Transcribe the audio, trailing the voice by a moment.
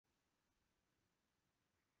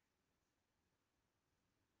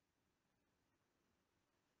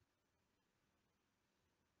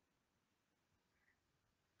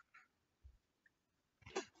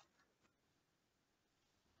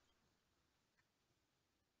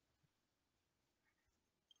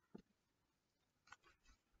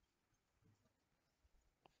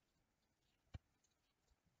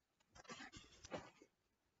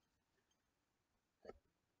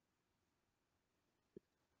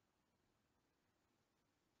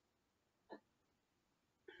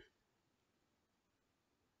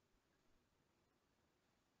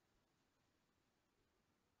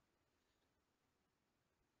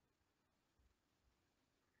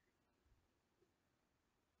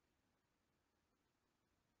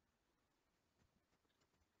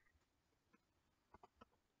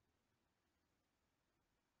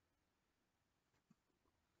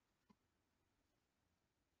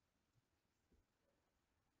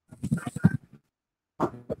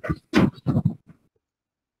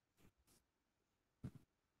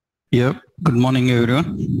Yep. Good morning,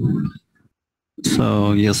 everyone.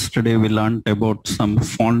 So yesterday we learned about some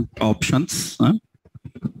font options.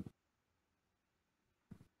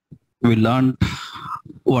 We learned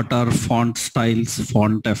what are font styles,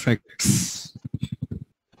 font effects,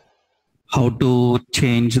 how to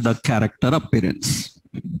change the character appearance.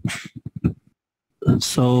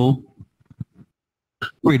 So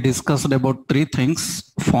we discussed about three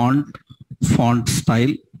things: font, font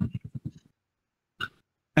style,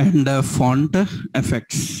 and font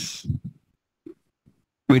effects.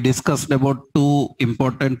 We discussed about two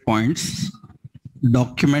important points.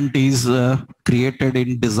 Document is created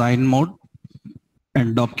in design mode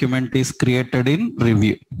and document is created in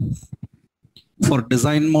review. For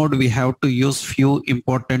design mode, we have to use few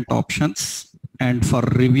important options, and for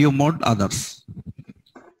review mode, others.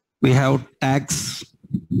 We have tags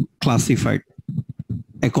classified.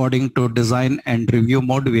 According to design and review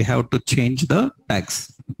mode, we have to change the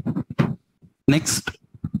tags. Next,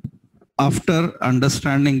 after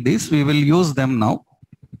understanding this, we will use them now.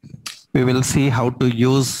 We will see how to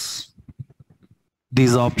use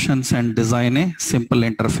these options and design a simple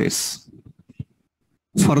interface.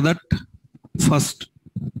 For that, first,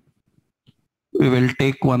 we will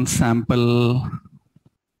take one sample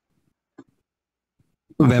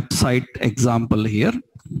website example here.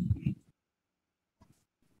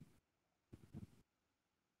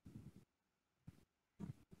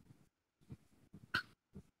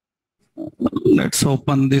 Let's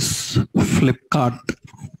open this Flipkart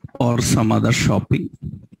or some other shopping.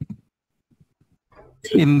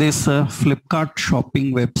 In this Flipkart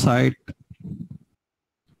shopping website,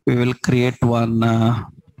 we will create one,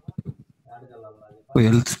 we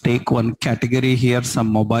will take one category here, some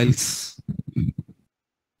mobiles.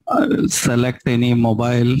 I will select any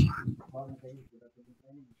mobile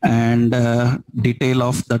and detail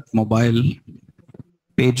of that mobile.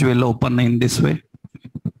 Page will open in this way.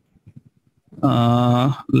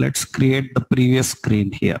 Let's create the previous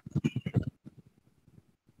screen here.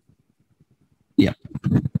 Yeah.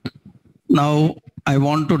 Now I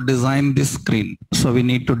want to design this screen. So we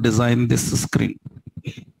need to design this screen.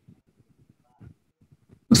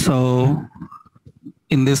 So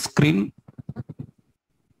in this screen,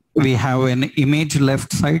 we have an image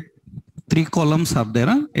left side. 3 columns are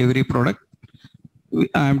there, every product.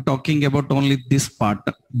 I am talking about only this part,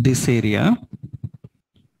 this area.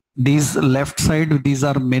 These left side, these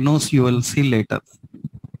are menus you will see later.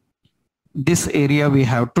 This area we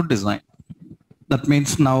have to design. That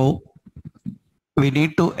means now we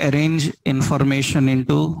need to arrange information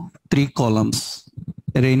into 3 columns.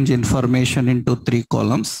 Arrange information into 3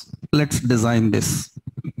 columns. Let's design this.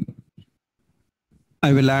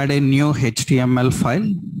 I will add a new HTML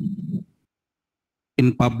file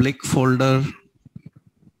in public folder.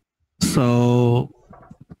 So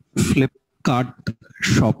Flipkart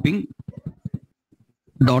shopping.html,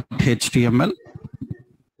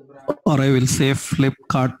 or I will say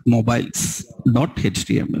Flipkart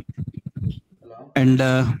mobiles.html. And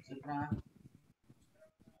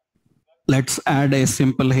let's add a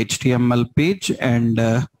simple HTML page and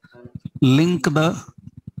link the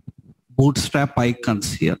bootstrap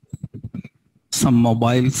icons here. Some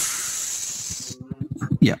mobiles,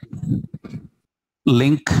 yeah.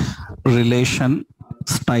 Link relation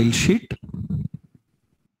style sheet.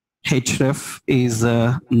 href is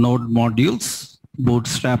node modules,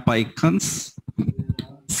 bootstrap icons,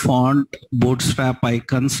 font bootstrap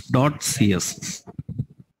icons.css.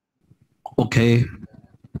 Okay.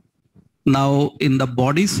 Now in the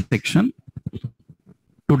body section,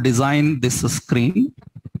 to design this screen,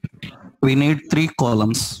 we need 3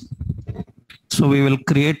 columns. So we will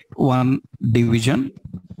create one division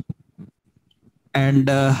and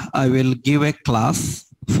I will give a class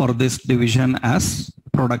for this division as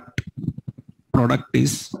product. Product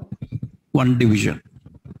is one division.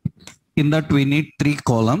 In that we need 3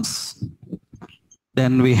 columns.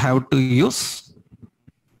 Then we have to use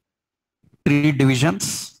 3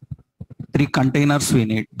 divisions, 3 containers we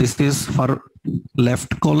need. This is for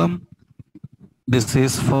left column. This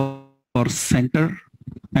is for center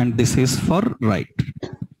and this is for right.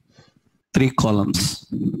 3 columns.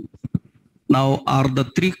 Now are the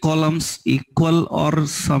 3 columns equal or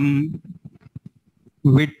some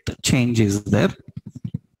width change is there?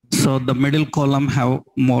 So the middle column have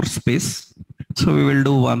more space. So we will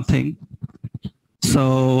do one thing.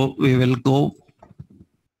 So we will go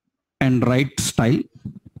and write style.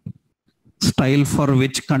 Style for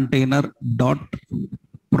which container dot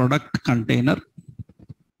product container.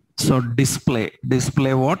 So display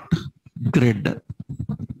what? Grid.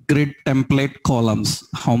 grid template columns.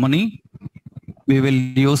 How many? We will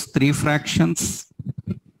use 3 fractions,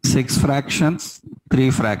 6 fractions,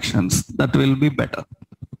 3 fractions. That will be better.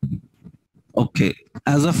 Okay.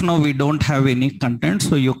 As of now, we don't have any content,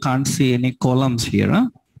 so you can't see any columns here. Huh?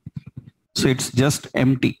 So it's just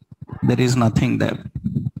empty. There is nothing there.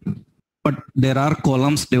 But there are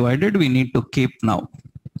columns divided. We need to keep now.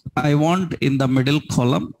 I want in the middle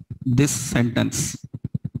column this sentence.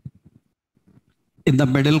 In the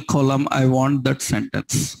middle column, I want that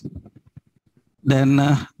sentence. Then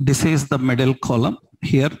this is the middle column.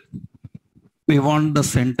 Here, we want the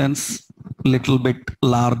sentence little bit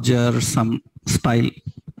larger, some style.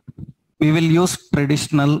 We will use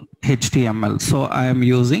traditional HTML. So I am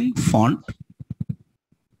using font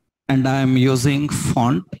and I am using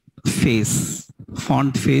font face.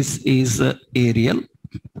 Font face is Arial.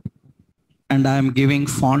 And I am giving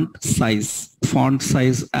font size. Font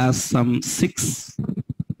size as some 6.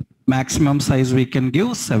 Maximum size we can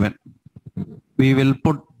give 7. We will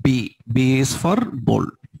put B. B is for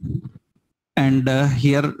bold. And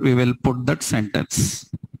here we will put that sentence.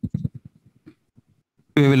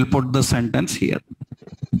 We will put the sentence here.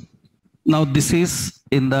 Now this is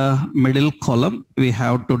in the middle column. We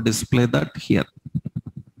have to display that here.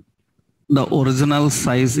 The original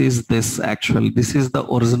size is this actually. This is the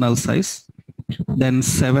original size. Then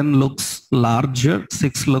 7 looks larger,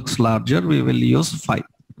 6 looks larger. We will use 5.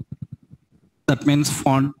 That means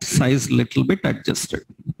font size little bit adjusted.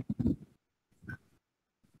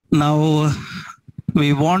 Now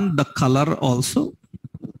we want the color also.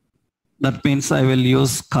 That means I will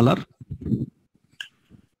use color.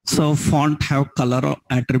 So font have color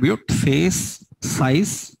attribute, face,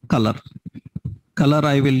 size, color. Color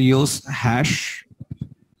I will use hash.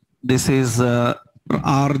 This is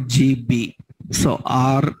RGB. So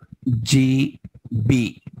RGB.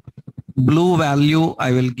 Blue value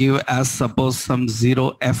I will give as suppose some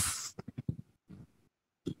 0F.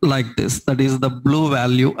 Like this. That is the blue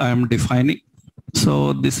value I am defining.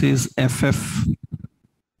 So this is FF.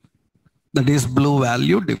 That is blue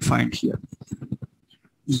value defined here.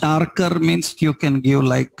 Darker means you can give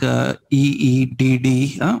like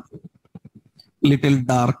EEDD. Little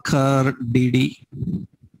darker DD.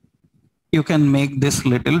 You can make this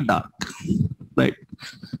little dark. Right.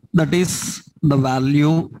 That is the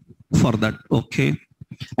value for that. Okay.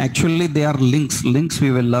 Actually, they are links. Links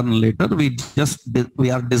we will learn later. We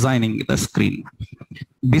are designing the screen.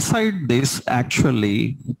 Beside this,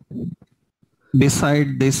 actually,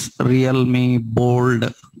 beside this Realme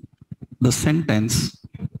bold, the sentence,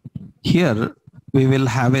 here we will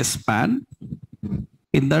have a span.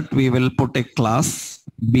 In that we will put a class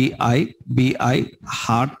BI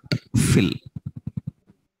heart fill.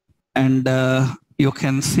 And you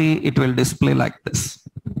can see it will display like this.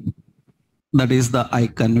 That is the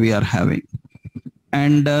icon we are having.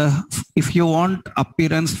 And if you want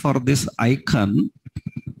appearance for this icon,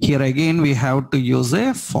 here again we have to use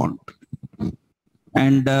a font.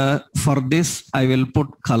 And for this I will put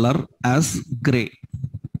color as gray.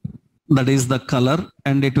 That is the color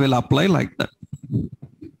and it will apply like that.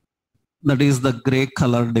 That is the gray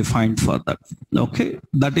color defined for that. Okay,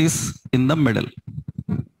 that is in the middle.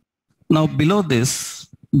 Now below this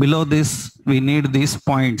we need these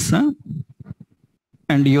points.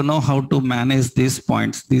 And you know how to manage these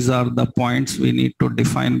points. These are the points we need to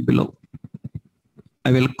define below.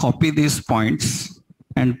 I will copy these points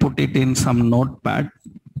and put it in some notepad.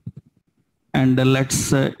 And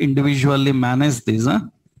let's individually manage these.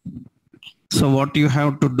 So what you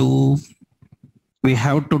have to do, we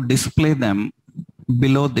have to display them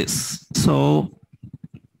below this. So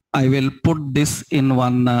I will put this in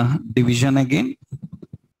one division again.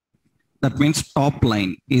 That means top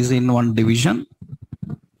line is in one division.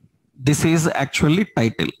 This is actually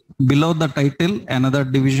title. Below the title, another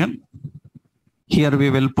division. Here we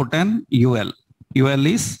will put an UL. UL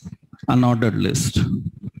is unordered list.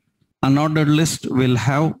 Unordered list will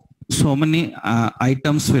have so many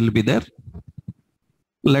items will be there.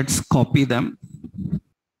 Let's copy them.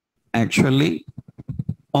 Actually,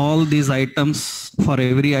 all these items, for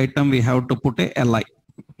every item we have to put a LI.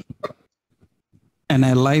 An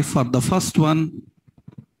LI for the first one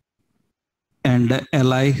and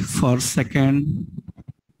LI for second.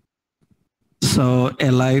 So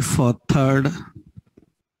LI for third.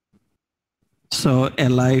 So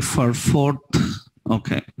LI for fourth.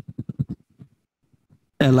 Okay.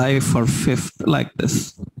 LI for fifth, like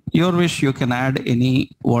this. Your wish, you can add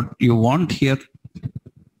any what you want here.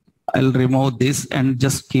 I'll remove this and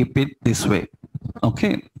just keep it this way.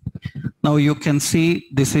 Okay. Now you can see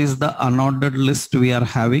this is the unordered list we are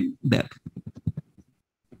having there.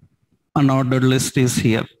 Unordered list is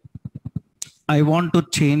here. I want to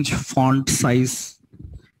change font size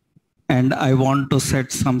and I want to set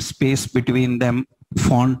some space between them,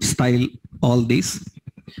 font style, all these.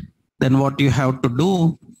 Then what you have to do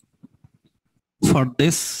for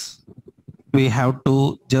this, we have to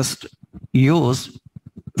just use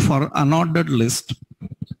for unordered list.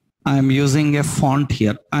 I'm using a font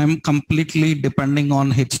here. I'm completely depending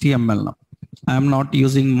on HTML now. I'm not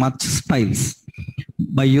using much styles.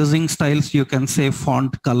 By using styles, you can say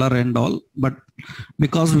font color and all, but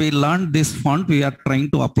because we learned this font, we are trying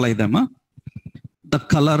to apply them. The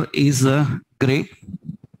color is gray,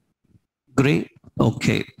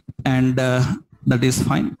 okay, and that is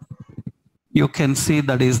fine. You can see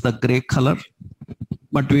that is the gray color,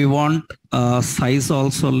 but we want size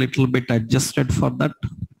also a little bit adjusted for that.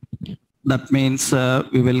 That means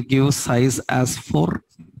we will give size as 4.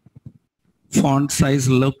 Font size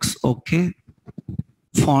looks okay.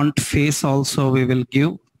 Font face also we will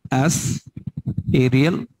give as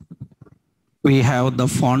Arial. We have the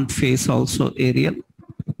font face also Arial.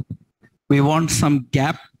 We want some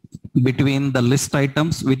gap between the list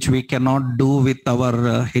items, which we cannot do with our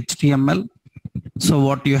HTML. So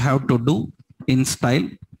what you have to do in style,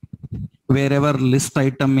 wherever list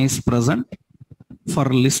item is present, for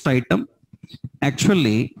list item,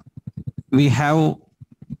 actually we have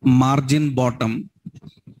margin bottom.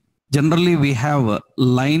 Generally we have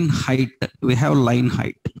line height. We have line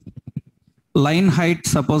height. Line height,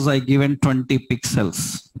 suppose I given 20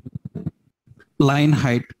 pixels. Line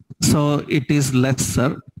height, so it is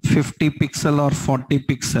lesser, 50 pixel or 40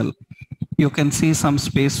 pixel. You can see some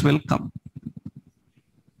space will come.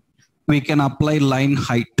 We can apply line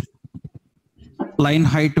height. Line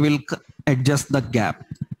height will adjust the gap.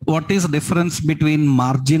 What is the difference between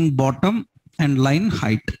margin bottom and line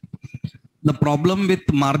height? The problem with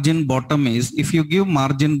margin bottom is if you give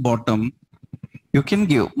margin bottom, you can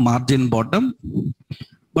give margin bottom,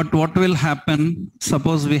 but what will happen?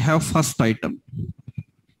 Suppose we have first item.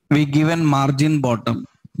 We given margin bottom.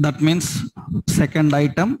 That means second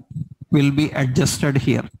item will be adjusted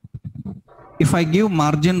here. If I give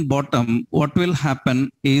margin bottom, what will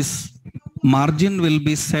happen is margin will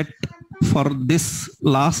be set for this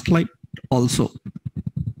last line also.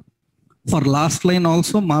 For last line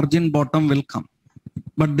also margin bottom will come,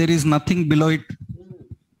 but there is nothing below it.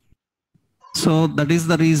 So that is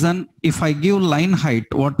the reason if I give line height,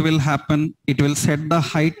 what will happen? It will set the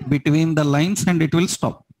height between the lines and it will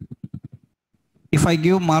stop. If I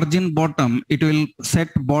give margin bottom, it will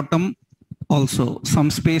set bottom also.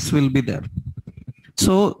 Some space will be there.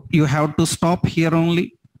 So you have to stop here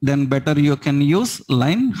only. Then better you can use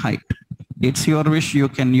line height. It's your wish. You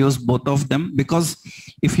can use both of them, because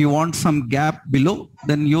if you want some gap below,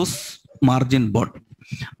 then use margin bottom.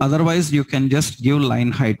 Otherwise, you can just give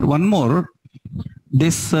line height. One more,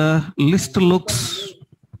 this list looks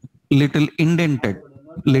little indented.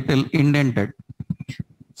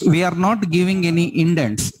 We are not giving any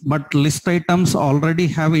indents, but list items already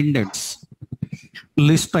have indents.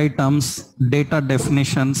 List items, data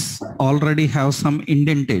definitions already have some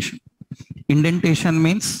indentation. Indentation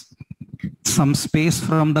means some space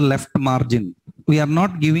from the left margin. We are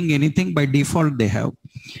not giving anything, by default they have.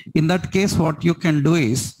 In that case, what you can do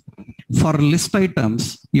is, for list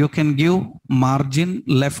items, you can give margin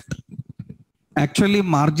left. Actually,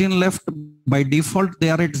 margin left, by default, they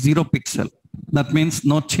are at 0 pixel. That means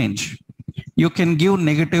no change. You can give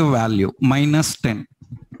negative value, -10.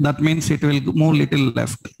 That means it will move little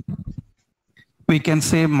left. We can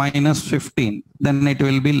say -15, then it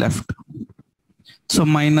will be left. So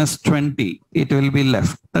 -20, it will be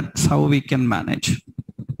left. That's how we can manage.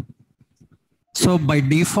 So by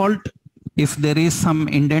default, if there is some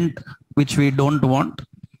indent which we don't want,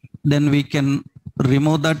 then we can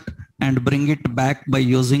remove that and bring it back by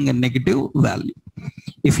using a negative value.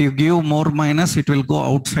 If you give more minus, it will go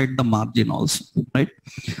outside the margin also, right?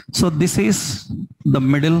 So this is the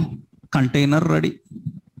middle container ready.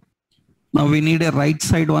 Now we need a right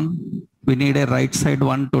side one. We need a right side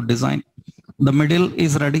one to design. The middle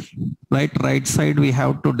is ready, right? Right side, we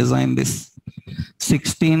have to design this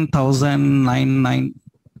 16,099.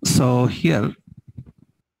 So here,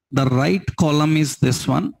 the right column is this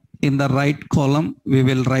one. In the right column, we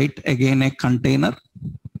will write again a container.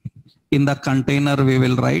 In the container, we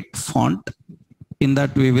will write font. In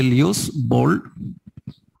that, we will use bold.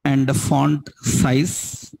 And the font size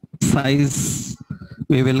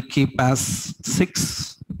we will keep as 6.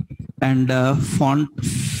 And font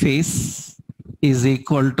face is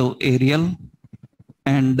equal to Arial.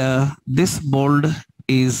 And this bold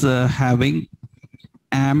is having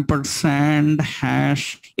ampersand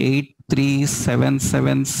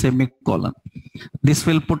 #8377 semicolon. This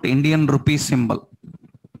will put Indian rupee symbol.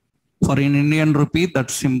 For an Indian rupee, that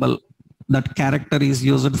symbol, that character is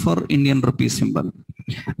used for Indian rupee symbol.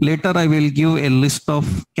 Later, I will give a list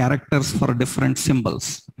of characters for different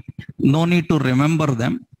symbols. No need to remember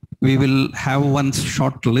them. We will have one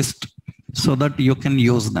short list so that you can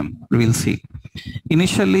use them. We'll see.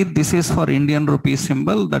 Initially, this is for Indian rupee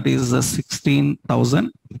symbol, that is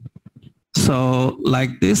 16,000. So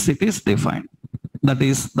like this, it is defined. That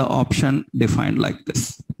is the option defined like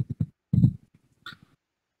this.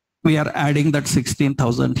 We are adding that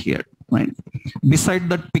 16,000 here, right? Beside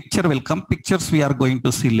that, picture will come. Pictures we are going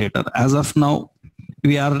to see later. As of now,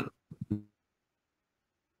 we are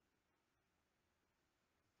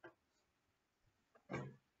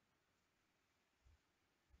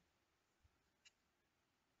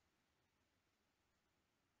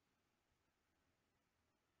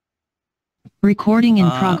recording in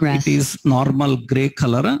progress. It is normal gray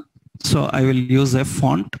color. So I will use a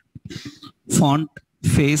font. Font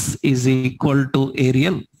face is equal to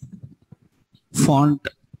Arial. Font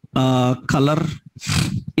color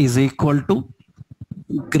is equal to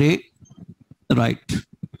gray, right?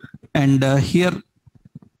 And here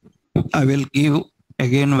I will give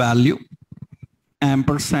again value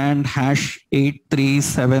ampersand hash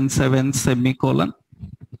 8377 semicolon.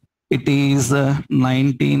 It is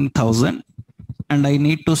 19,000, and I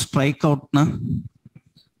need to strike out now.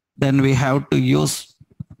 Then we have to use,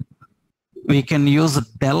 we can use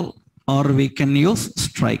del or we can use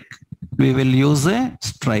strike. We will use a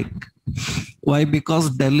strike. Why?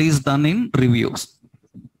 Because del is done in reviews.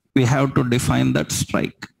 We have to define that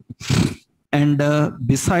strike. And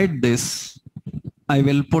beside this, I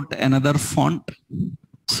will put another font.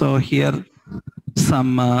 So here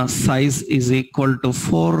some size is equal to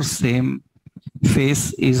 4, same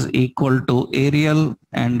face is equal to Arial,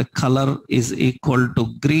 and color is equal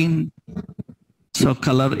to green. So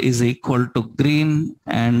color is equal to green,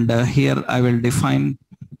 and here I will define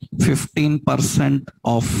 15%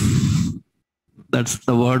 off. That's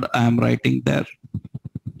the word I am writing there.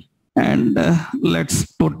 And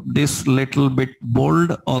let's put this little bit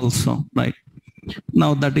bold also, right?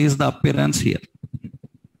 Now that is the appearance here.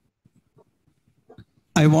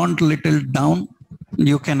 I want little down.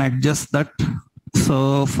 You can adjust that.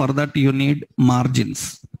 So for that you need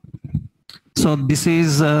margins. So this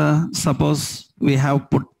is suppose we have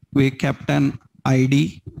put, we kept an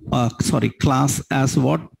ID, class as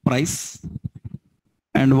what? Price.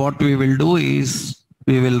 And what we will do is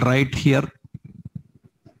we will write here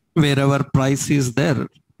wherever price is there,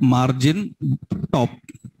 margin top,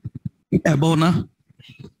 above na,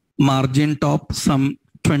 margin top some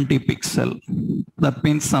 20 pixel. That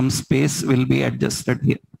means some space will be adjusted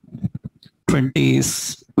here. 20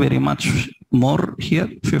 is very much more here,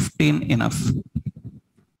 15 enough,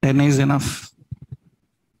 10 is enough.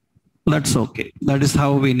 That's okay. That is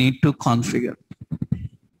how we need to configure.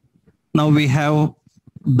 Now we have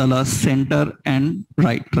the center and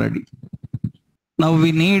right ready. Now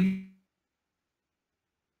we need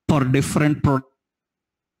for different products.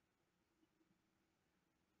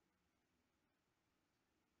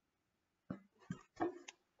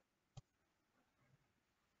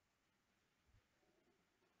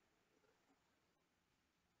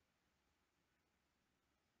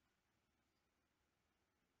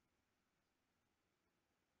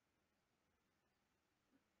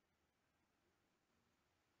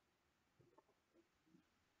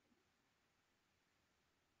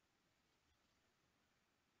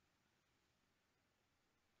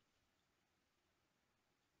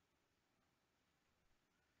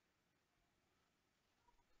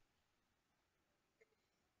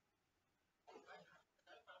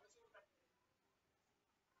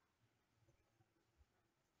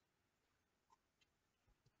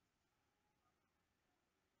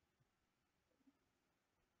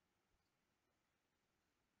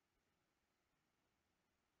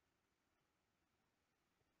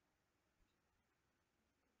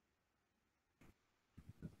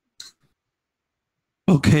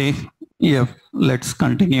 Okay, yeah, let's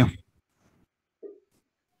continue.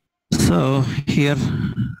 So here,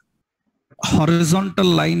 horizontal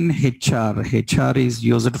line HR. HR is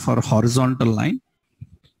used for horizontal line.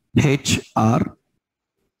 HR.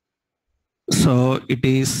 So it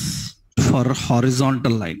is for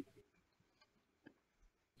horizontal line.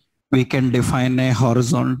 We can define a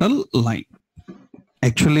horizontal line.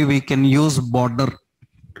 Actually, we can use border,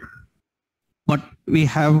 but we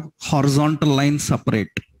have horizontal line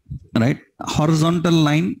separate, right? Horizontal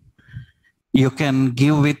line, you can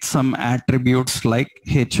give with some attributes like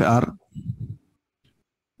HR,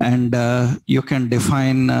 and you can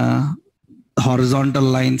define horizontal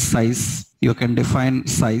line size, you can define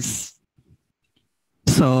size.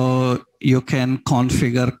 So you can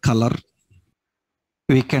configure color.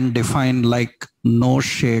 We can define like no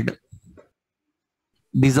shade.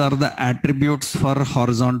 These are the attributes for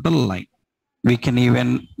horizontal line. We can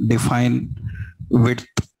even define width.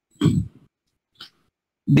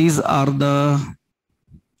 These are the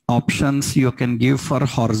options you can give for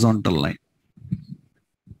horizontal line.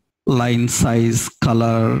 Line size,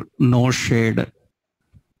 color, no shade,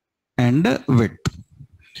 and width.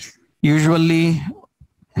 Usually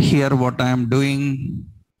here what I am doing,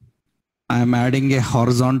 I am adding a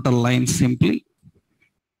horizontal line simply.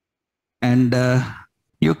 And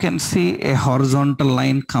you can see a horizontal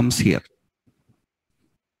line comes here.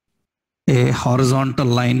 A horizontal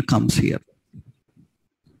line comes here.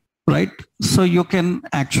 Right? So you can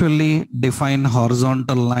actually define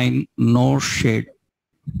horizontal line, no shade.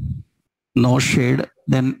 No shade,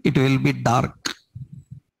 then it will be dark.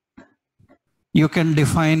 You can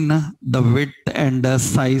define the width and the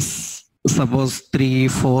size, suppose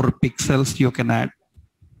 3-4 pixels you can add.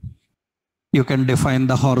 You can define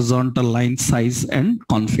the horizontal line size and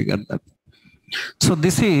configure that. So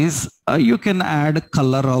this is, you can add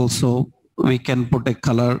color also. We can put a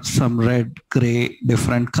color, some red, gray,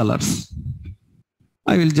 different colors.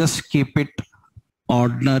 I will just keep it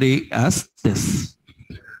ordinary as this.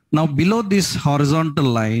 Now below this horizontal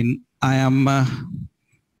line, I am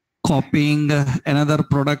copying another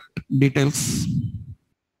product details.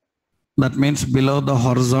 That means below the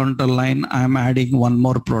horizontal line, I am adding one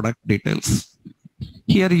more product details.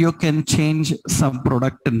 Here you can change some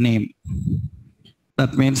product name.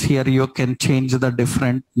 That means here you can change the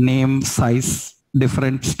different name, size,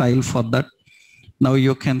 different style for that. Now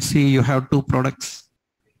you can see you have two products,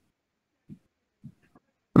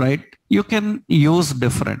 right? You can use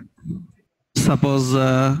different. Suppose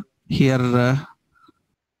here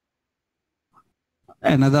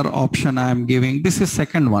another option I am giving. This is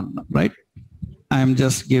second one, right? I am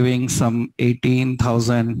just giving some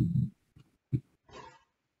 18,000.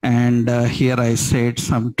 And here I said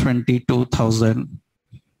some 22,000.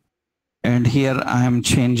 And here I am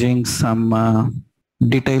changing some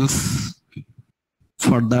details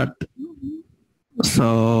for that.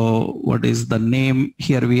 So what is the name?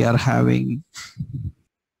 Here we are having,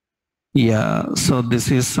 yeah, so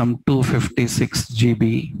this is some 256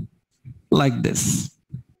 GB like this.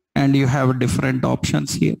 And you have different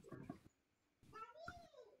options here.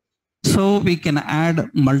 So we can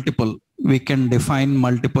add multiple. We can define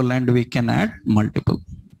multiple and we can add multiple.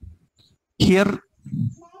 Here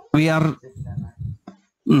we are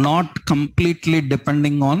not completely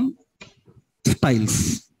depending on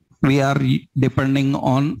styles. We are depending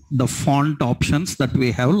on the font options that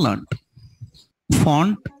we have learned.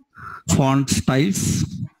 Font styles,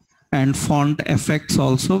 and font effects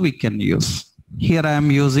also we can use. Here I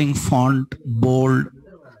am using font, bold,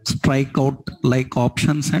 strikeout like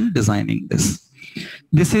options and designing this.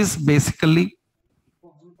 This is basically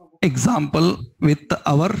example with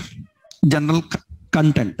our general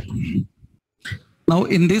content. Now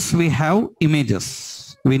in this we have images.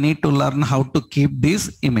 We need to learn how to keep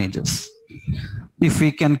these images. If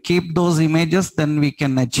we can keep those images, then we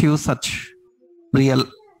can achieve such real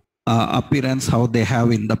appearance how they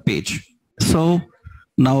have in the page. So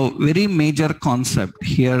now very major concept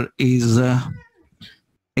here is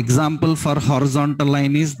example for horizontal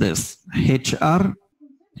line is this. HR,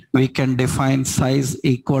 we can define size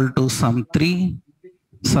equal to some 3,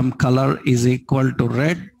 some color is equal to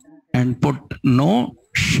red, and put no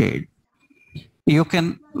shade. You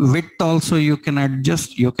can width also you can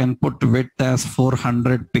adjust. You can put width as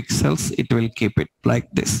 400 pixels. It will keep it like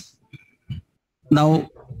this. Now,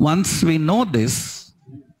 once we know this,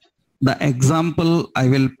 the example I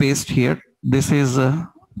will paste here. This is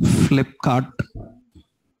a Flipkart.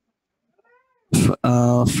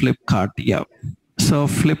 Flipkart, yeah. So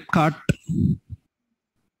Flipkart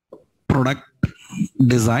product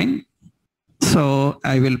design. So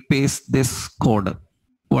I will paste this code,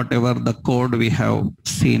 whatever the code we have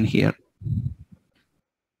seen here.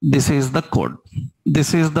 This is the code.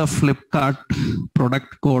 This is the Flipkart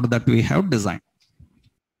product code that we have designed.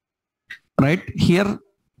 Right here,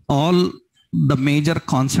 all the major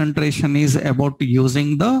concentration is about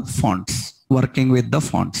using the fonts, working with the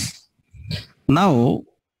fonts. Now,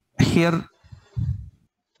 here,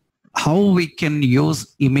 how we can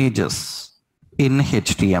use images in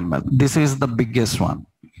HTML. This is the biggest one.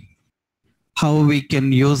 How we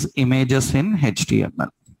can use images in HTML.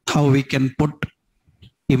 How we can put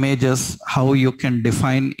images, how you can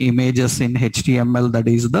define images in HTML. That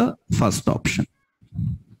is the first option.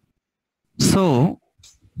 So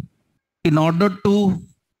in order to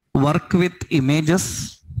work with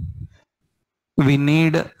images, we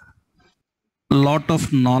need a lot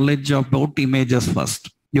of knowledge about images first.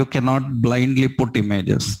 You cannot blindly put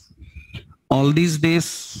images. All these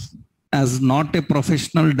days, as not a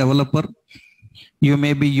professional developer, you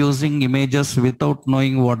may be using images without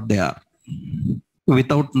knowing what they are,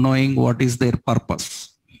 without knowing what is their purpose.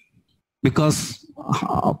 Because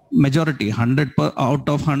majority, 100 out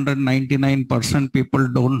of 199% people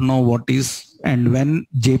don't know what is and when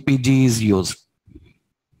JPG is used.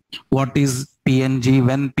 What is PNG,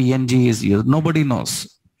 when PNG is used? Nobody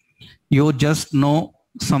knows. You just know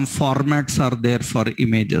some formats are there for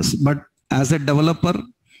images. But as a developer,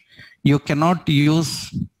 you cannot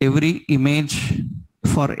use every image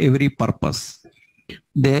for every purpose.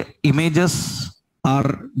 The images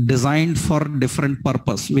are designed for different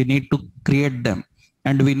purpose. We need to create them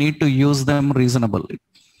and we need to use them reasonably.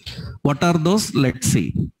 What are those? Let's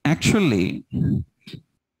see. Actually,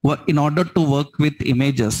 in order to work with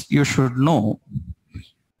images, you should know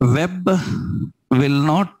web will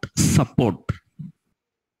not support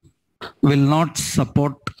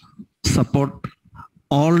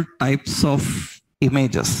all types of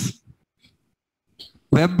images.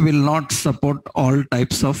 Web will not support all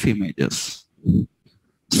types of images.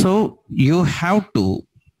 So you have to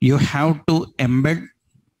embed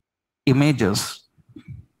images.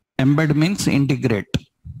 Embed means integrate.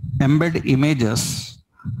 Embed images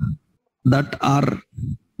that are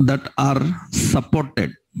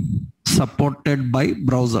supported by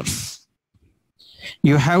browsers.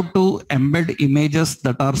 You have to embed images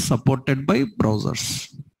that are supported by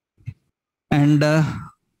browsers. And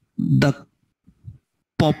the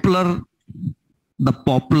popular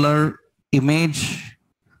image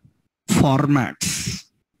formats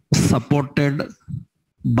supported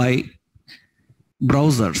by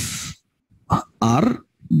browsers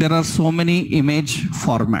there are so many image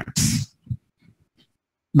formats.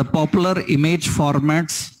 The popular image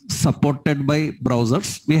formats supported by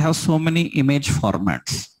browsers, we have so many image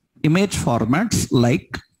formats. Image formats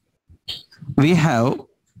like we have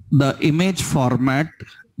the image format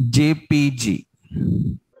JPG.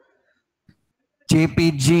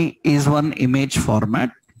 JPG is one image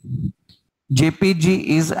format. JPG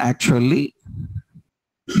is actually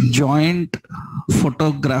joint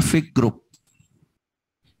photographic group.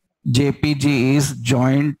 JPG is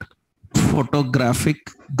joint photographic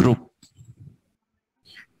group.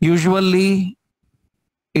 Usually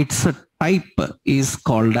its a type is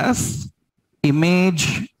called as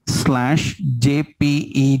image/JPEG.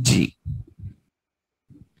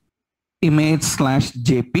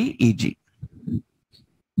 Image/JPEG.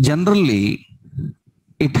 Generally,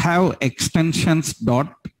 it have extensions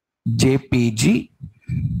 .jpg.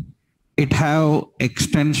 It have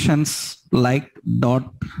extensions like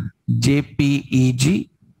 .jpeg,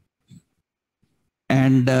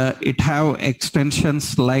 and it have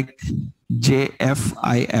extensions like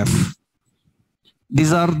JFIF.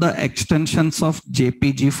 These are the extensions of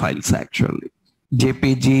JPG files actually.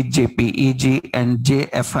 JPG, JPEG, and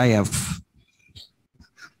JFIF.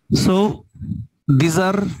 So these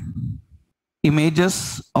are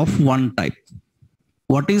images of one type.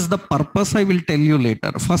 What is the purpose? I will tell you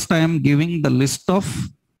later. First, I am giving the list of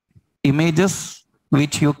images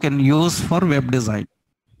which you can use for web design.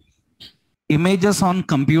 Images on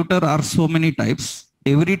computer are so many types.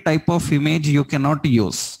 Every type of image you cannot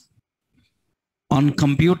use. On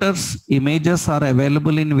computers, images are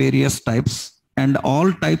available in various types, and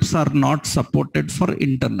all types are not supported for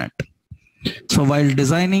internet. So while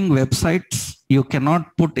designing websites, you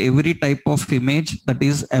cannot put every type of image that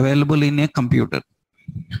is available in a computer.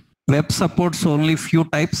 Web supports only few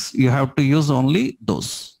types. You have to use only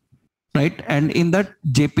those, right? And in that,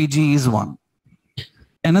 JPG is one.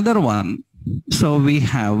 Another one, so we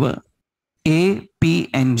have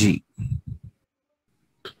APNG.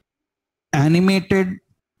 Animated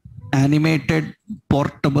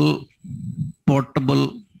portable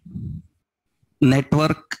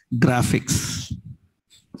network graphics.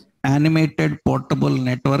 Animated portable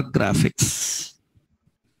network graphics.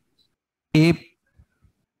 APNG.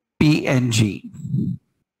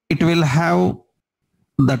 It will have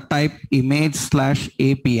the type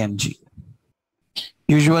image/APNG.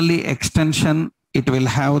 Usually extension, it will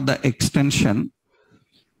have the extension.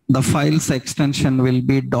 The file's extension will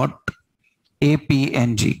be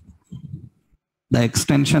 .apng. The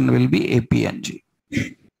extension will be APNG.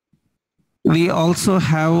 We also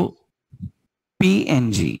have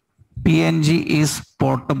PNG. PNG is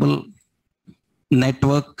portable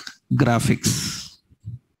network graphics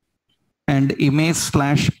and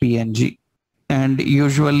image/PNG, and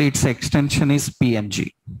usually its extension is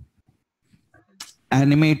PNG.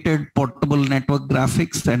 animated portable network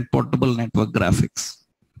graphics and portable network graphics.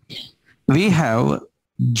 We have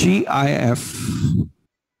GIF,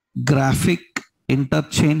 graphic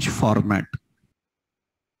interchange format.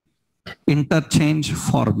 Graphic interchange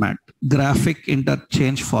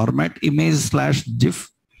format, image/GIF.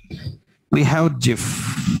 We have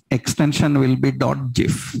GIF, extension will be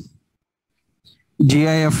 .GIF.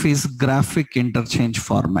 GIF is graphic interchange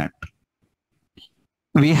format.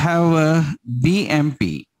 We have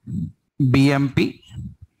BMP,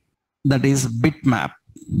 that is bitmap.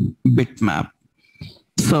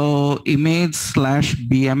 So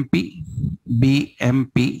image/BMP,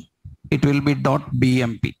 it will be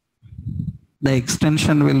 .BMP. The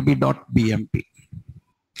extension will be .BMP,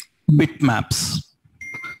 bitmaps.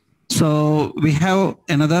 So we have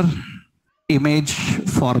another image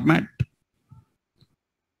format.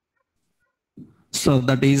 So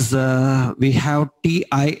that is, we have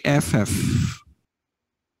TIFF,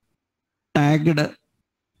 tagged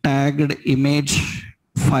image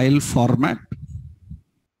file format.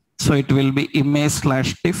 So it will be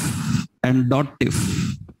image/TIFF and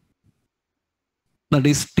 .TIFF. That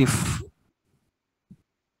is TIFF.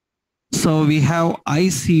 So we have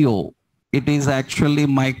ICO. It is actually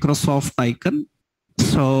Microsoft icon.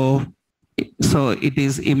 So it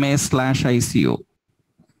is image/ICO.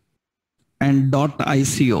 And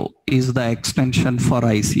 .ICO is the extension for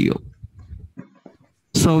ICO.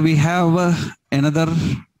 So we have another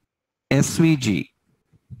SVG.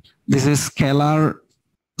 This is scalar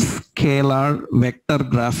vector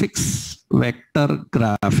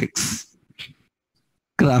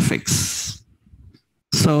graphics.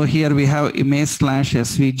 So here we have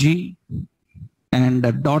image/SVG and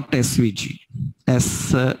 .SVG.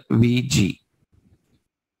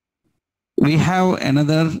 We have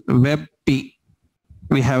another WebP.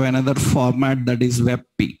 We have another format that is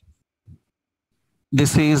WebP.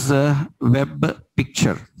 This is a web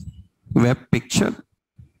picture.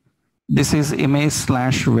 This is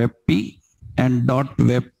image/WebP and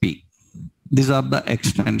 .WebP. These are the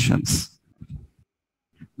extensions.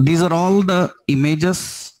 These are all the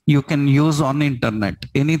images you can use on internet.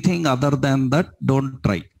 Anything other than that, don't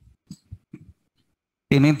try.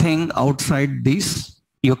 Anything outside this,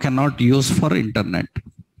 you cannot use for internet.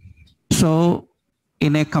 So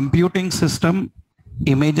in a computing system,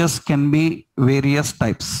 images can be various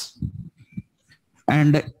types.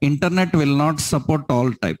 And internet will not support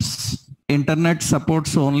all types. Internet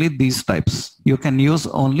supports only these types. You can use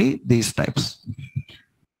only these types.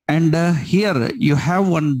 And here you have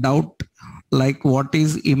one doubt, like what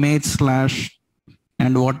is image/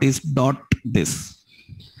 and what is .this.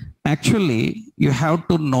 Actually, you have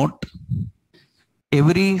to note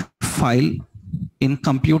every file in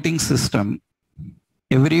computing system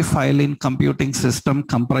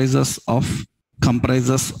comprises of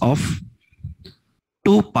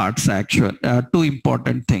two parts, actually, two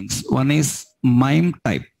important things. One is MIME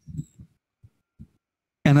type,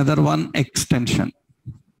 another one extension.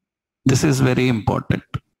 This is very important.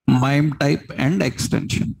 MIME type and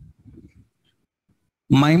extension.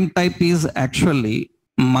 MIME type is actually,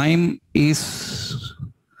 MIME is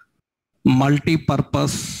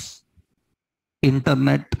multi-purpose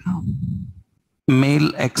internet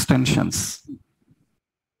mail extensions.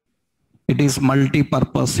 It is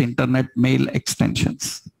multi-purpose internet mail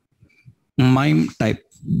extensions. MIME type.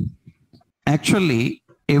 Actually,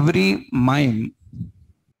 every MIME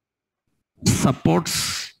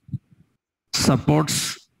supports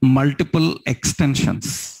multiple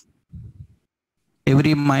extensions.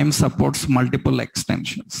 Every MIME supports multiple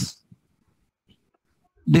extensions.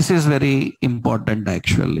 This is very important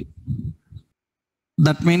actually.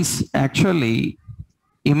 That means actually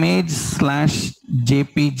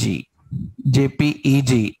image/JPG,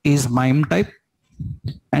 JPEG is MIME type,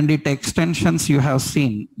 and its extensions you have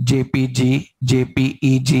seen JPG,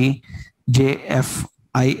 JPEG,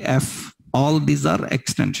 JFIF, all these are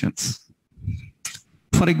extensions.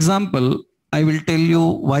 For example, I will tell you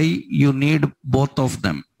why you need both of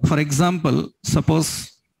them. For example,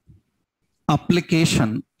 suppose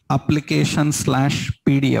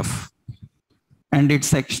application/PDF and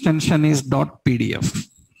its extension is .PDF.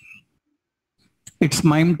 Its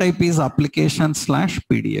MIME type is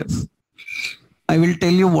application/PDF. I will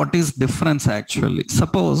tell you what is difference actually.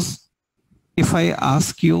 Suppose if I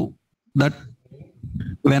ask you that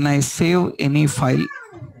when I save any file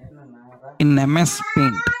in MS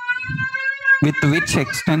Paint, with which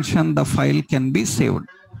extension the file can be saved.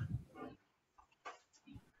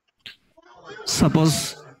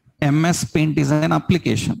 Suppose MS Paint is an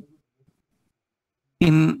application.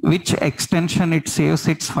 In which extension it saves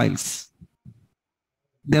its files?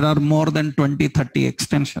 there are more than 20-30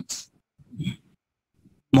 extensions.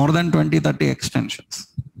 More than 20-30 extensions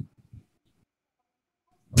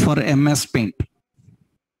for MS Paint.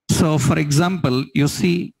 So for example, you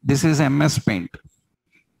see this is MS Paint.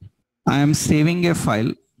 I am saving a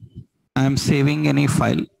file. I am saving any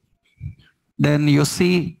file. Then you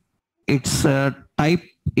see it's type.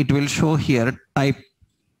 It will show here type.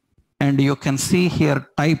 And you can see here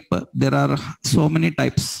type. There are so many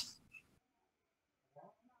types.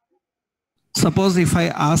 Suppose if I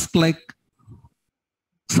ask like,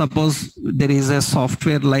 suppose there is a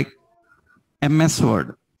software like MS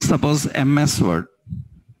Word. Suppose MS Word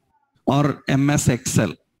or MS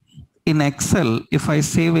Excel. In Excel, if I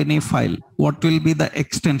save any file, what will be the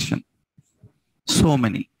extension? So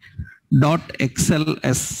many.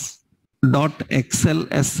 .xls,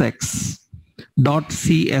 .xlsx,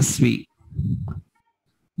 .csv,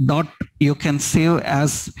 you can save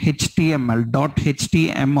as HTML,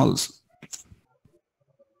 .htm also.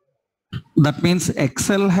 That means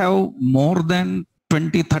Excel have more than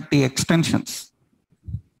 20-30 extensions.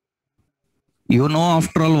 You know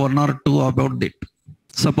after all 1 or 2 about it.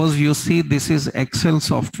 Suppose you see this is Excel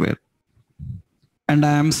software and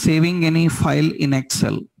I am saving any file in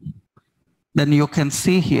Excel. Then you can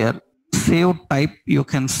see here, save type, you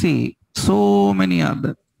can see so many are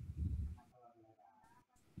there.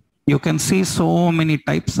 You can see so many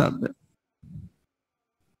types are there.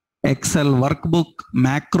 Excel workbook,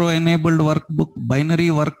 macro enabled workbook, binary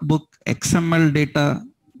workbook, XML data,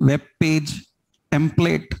 web page,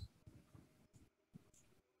 template.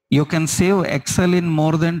 You can save Excel in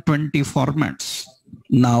more than 20 formats.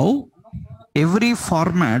 Now, every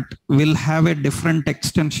format will have a different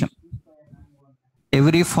extension.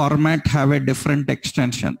 Every format have a different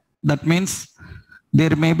extension. That means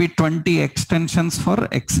there may be 20 extensions for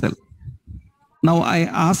Excel. Now I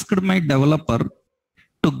asked my developer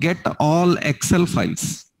to get all Excel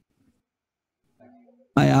files.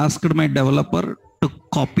 I asked my developer to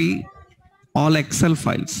copy all Excel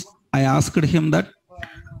files. I asked him that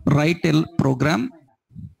write a program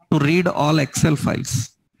to read all Excel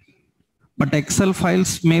files. But Excel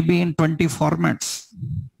files may be in 20 formats.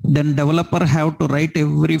 Then developer have to write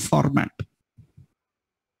every format.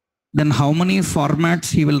 Then how many formats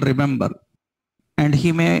he will remember? And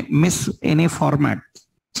he may miss any format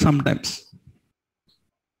sometimes.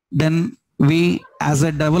 Then we as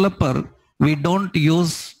a developer, we don't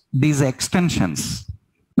use these extensions.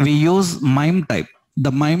 We use MIME type.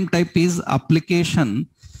 The MIME type is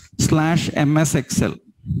application/MS Excel.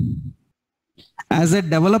 As a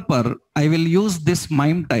developer, I will use this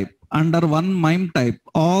MIME type. Under one MIME type,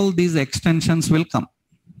 all these extensions will come.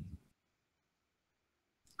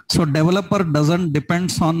 So developer doesn't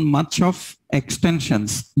depends on much of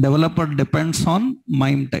extensions. Developer depends on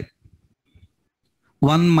MIME type.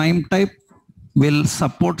 One MIME type will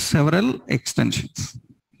support several extensions.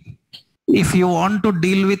 If you want to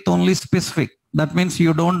deal with only specific, that means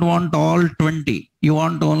you don't want all 20, you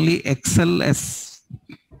want only XLS,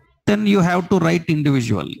 then you have to write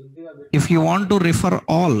individually. If you want to refer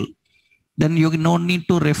all, then you no need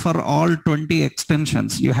to refer all 20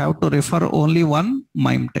 extensions. You have to refer only one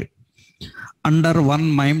MIME type. Under one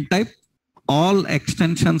MIME type, all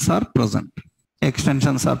extensions are present.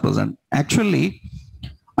 Extensions are present. Actually,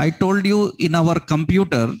 I told you in our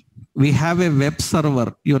computer, we have a web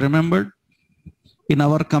server. You remember? In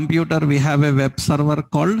our computer, we have a web server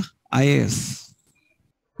called IIS.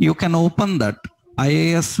 You can open that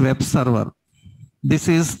IIS web server. This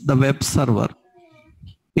is the web server.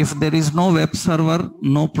 If there is no web server,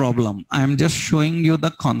 no problem. I am just showing you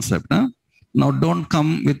the concept. Huh? Now don't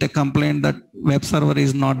come with a complaint that web server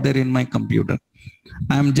is not there in my computer.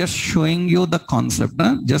 I am just showing you the concept,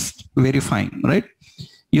 huh? Just verifying, right?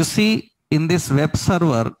 You see in this web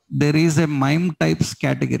server, there is a MIME types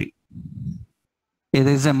category. It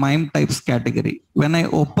is a MIME types category. When I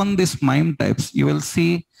open this MIME types, you will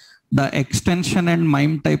see the extension and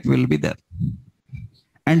MIME type will be there.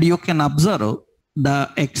 And you can observe the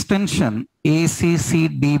extension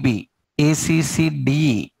ACCDB,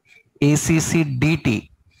 ACCDE, ACCDT.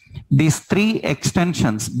 These three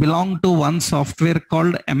extensions belong to one software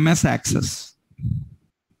called MS Access.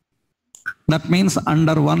 That means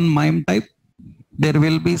under one MIME type, there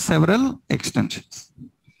will be several extensions.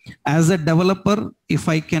 As a developer, if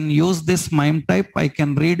I can use this MIME type, I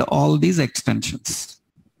can read all these extensions.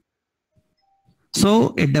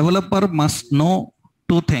 So a developer must know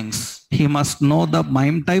two things. He must know the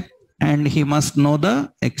MIME type and he must know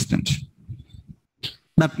the extension.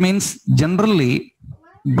 That means generally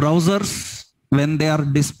browsers, when they are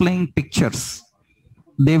displaying pictures,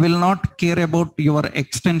 They will not care about your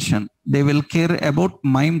extension. They will care about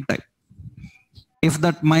MIME type. If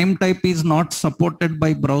that MIME type is not supported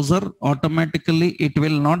by browser, automatically it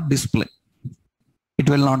will not display. It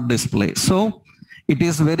will not display. So it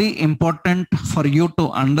is very important for you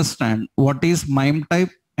to understand what is MIME type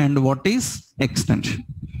and what is extension.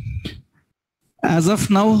 As of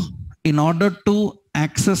now, in order to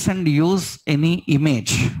access and use any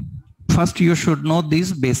image, first you should know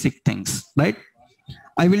these basic things, right?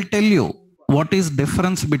 I will tell you what is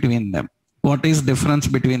difference between them. What is difference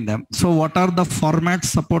between them? So what are the formats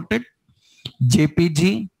supported?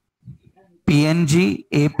 JPG, PNG,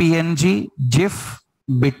 APNG, GIF,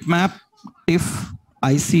 bitmap, TIFF,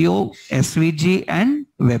 ICO, SVG, and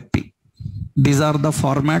WebP. These are the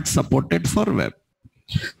formats supported for web.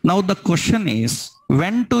 Now the question is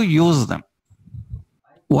when to use them.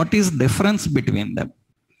 What is difference between them?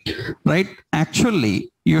 Right?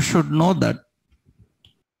 Actually, you should know that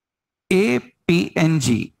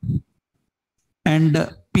APNG and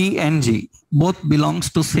PNG both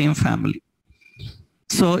belongs to same family.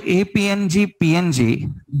 So APNG,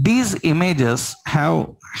 PNG, these images have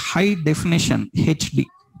high definition HD.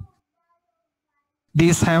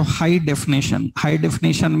 These have high definition. High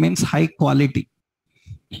definition means high quality.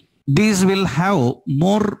 These will have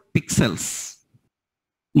more pixels.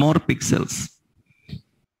 More pixels.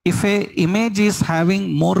 If a image is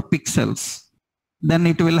having more pixels, then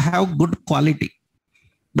it will have good quality.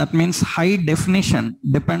 That means high definition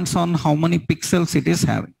depends on how many pixels it is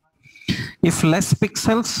having. If less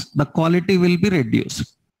pixels, the quality will be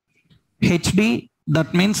reduced. HD,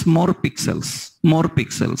 that means more pixels, more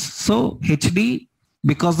pixels. So HD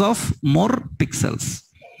because of more pixels.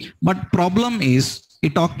 But problem is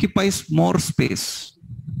it occupies more space.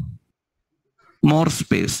 More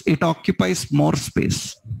space. It occupies more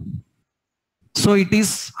space. So it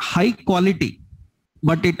is high quality,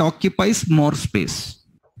 but it occupies more space.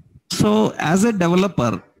 So as a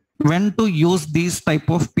developer, when to use these type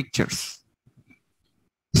of pictures?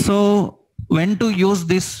 So when to use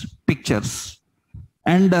these pictures?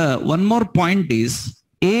 And one more point is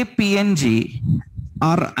APNG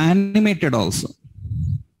are animated also.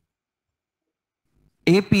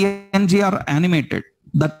 APNG are animated.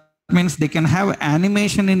 That means they can have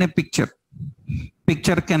animation in a picture.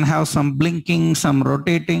 Picture can have some blinking, some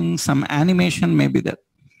rotating, some animation may be there.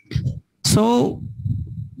 So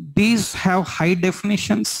these have high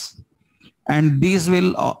definitions and these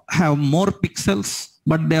will have more pixels,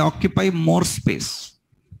 but they occupy more space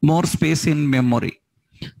in memory.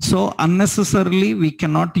 So unnecessarily we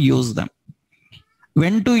cannot use them.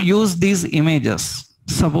 When to use these images?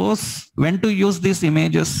 Suppose when to use these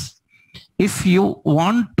images, if you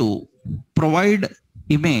want to provide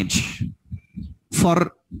image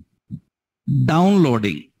for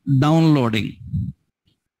downloading,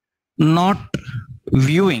 not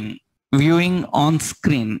viewing on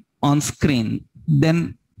screen,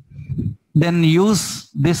 then use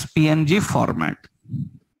this PNG format.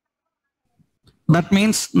 That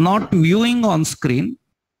means not viewing on screen,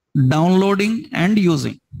 downloading and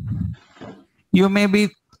using. You may be,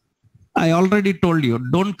 I already told you,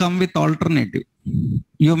 don't come with alternative.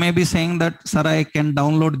 You may be saying that, sir, I can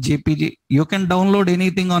download JPG. You can download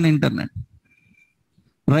anything on internet,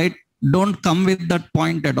 right? Don't come with that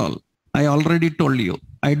point at all. I already told you.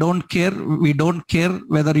 I don't care. We don't care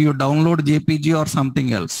whether you download JPG or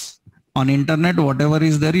something else. On internet, whatever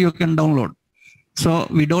is there, you can download. So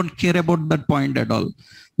we don't care about that point at all.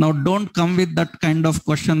 Now, don't come with that kind of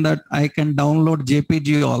question that I can download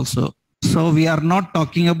JPG also. So we are not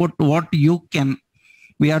talking about what you can.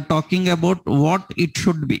 We are talking about what it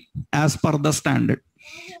should be as per the standard.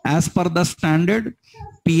 As per the standard,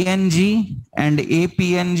 PNG and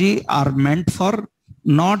APNG are meant for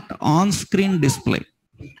not on-screen display.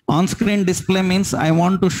 On-screen display means I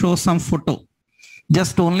want to show some photo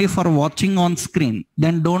just only for watching on screen.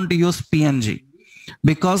 Then don't use PNG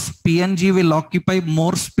because PNG will occupy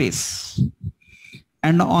more space.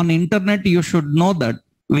 And on internet, you should know that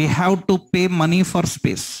we have to pay money for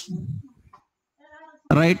space,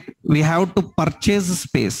 right? We have to purchase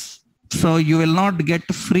space. So you will not get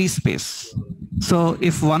free space. So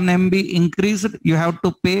if 1 MB increased, you have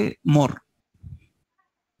to pay more.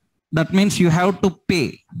 That means you have to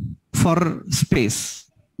pay for space.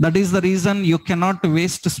 That is the reason you cannot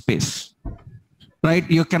waste space, right?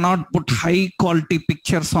 You cannot put high quality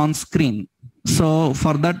pictures on screen. So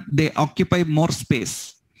for that, they occupy more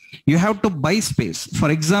space. You have to buy space. For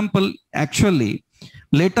example, actually,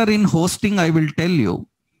 later in hosting, I will tell you,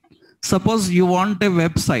 suppose you want a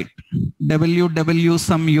website,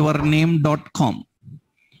 www.someyourname.com.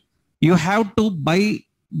 You have to buy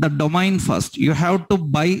the domain first. You have to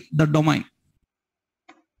buy the domain.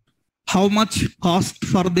 How much cost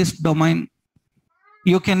for this domain?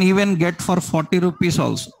 You can even get for 40 rupees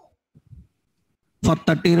also. For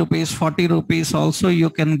 30 rupees, 40 rupees also you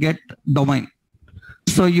can get domain.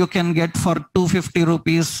 So you can get for 250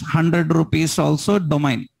 rupees, 100 rupees also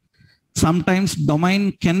domain. Sometimes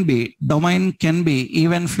domain can be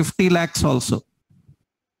even 50 lakhs also.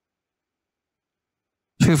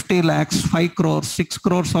 50 lakhs, 5 crores, 6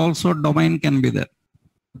 crores also domain can be there.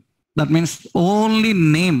 That means only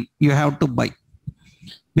name you have to buy.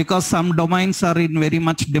 Because some domains are in very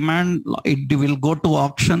much demand, it will go to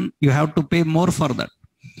auction, you have to pay more for that.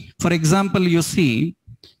 For example, you see,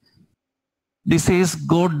 this is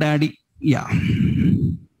GoDaddy. Yeah.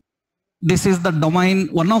 This is the domain,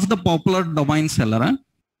 one of the popular domain seller. Huh?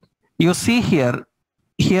 You see here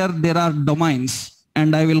there are domains,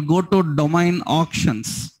 and I will go to domain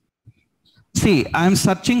auctions. See, I am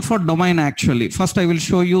searching for domain actually. First, I will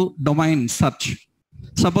show you domain search.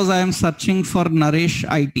 Suppose I am searching for Naresh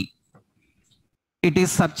IT. It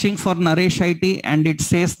is searching for Naresh IT and it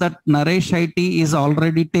says that Naresh IT is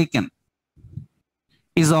already taken.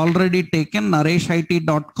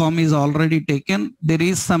 nareshit.com is already taken. There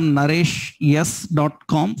is some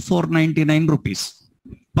nareshs.com, 499 rupees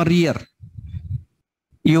per year.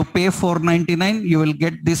 You pay 499, you will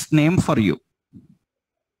get this name for you.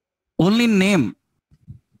 Only name.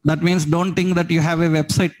 That means don't think that you have a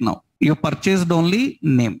website now. You purchased only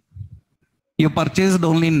name.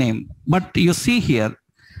 But you see here,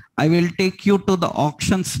 I will take you to the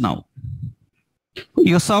auctions now.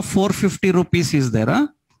 You saw 450 rupees is there. Huh?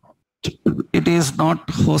 It is not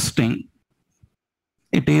hosting.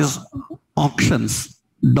 It is auctions.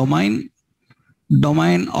 Domain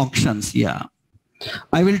auctions. Yeah.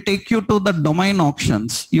 I will take you to the domain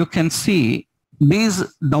auctions. You can see these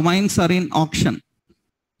domains are in auction.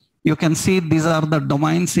 You can see these are the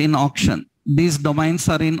domains in auction. These domains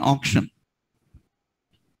are in auction.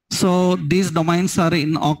 So these domains are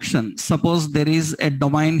in auction. Suppose there is a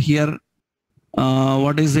domain here.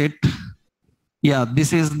 What is it? Yeah,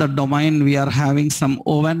 this is the domain we are having, some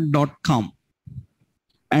oven.com.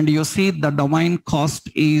 And you see the domain cost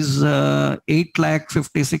is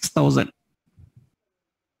 8,56,000.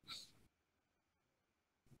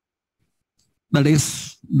 That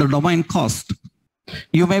is the domain cost.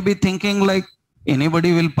 You may be thinking like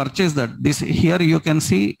anybody will purchase that. This here you can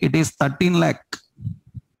see it is 13 lakh.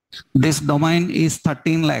 This domain is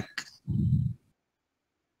 13 lakh.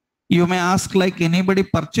 You may ask like anybody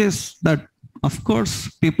purchase that. Of course,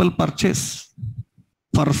 people purchase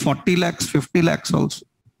for 40 lakhs, 50 lakhs also.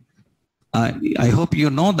 I hope you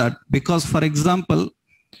know that because, for example,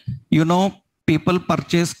 you know, people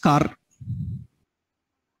purchase car.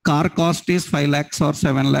 Car cost is 5 lakhs or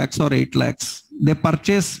 7 lakhs or 8 lakhs. They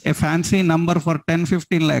purchase a fancy number for 10,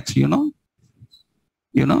 15 lakhs, you know.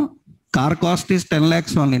 Car cost is 10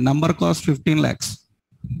 lakhs only. Number cost 15 lakhs.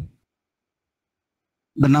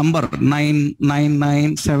 The number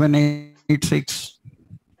 9997886.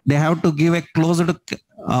 They have to give a closed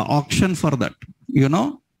auction for that. You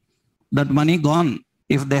know, that money gone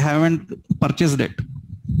if they haven't purchased it.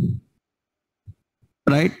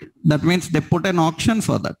 Right? That means they put an auction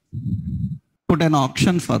for that.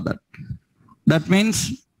 That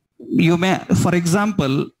means you may, for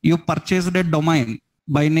example, you purchased a domain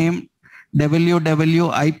by name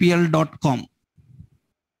www.ipl.com.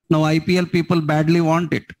 Now IPL people badly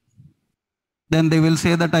want it. Then they will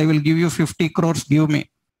say that I will give you 50 crores, give me.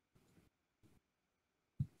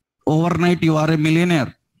 Overnight you are a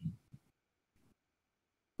millionaire.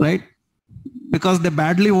 Right? Because they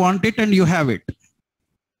badly want it and you have it.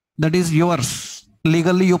 That is yours.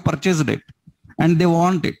 Legally you purchased it and they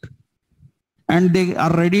want it. And they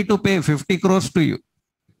are ready to pay 50 crores to you.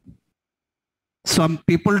 Some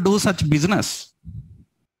people do such business.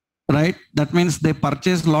 Right? That means they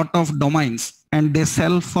purchase lot of domains and they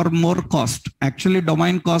sell for more cost. Actually,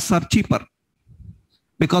 domain costs are cheaper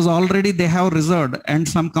because already they have reserved and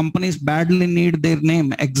some companies badly need their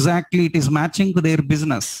name. Exactly, it is matching to their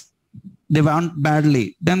business. They want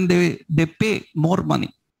badly. Then they pay more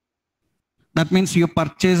money. That means you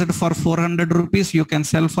purchased for 400 rupees, you can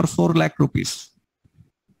sell for 4 lakh rupees.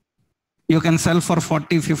 You can sell for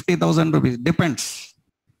 40, 50,000 rupees. Depends.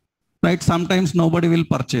 Right? Sometimes nobody will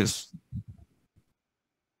purchase.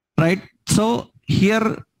 Right? So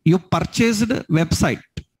here you purchased website,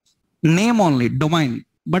 name only, domain,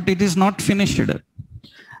 but it is not finished.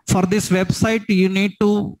 For this website, you need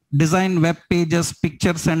to design web pages,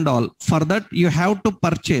 pictures and all. For that, you have to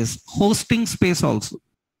purchase hosting space also.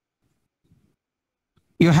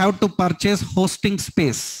 You have to purchase hosting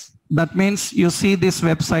space. That means you see this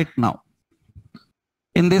website now.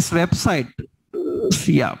 In this website,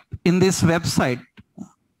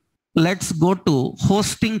 let's go to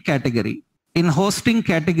hosting category. In hosting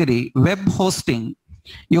category, web hosting,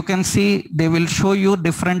 you can see they will show you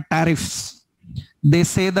different tariffs. They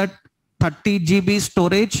say that 30 GB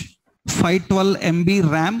storage, 512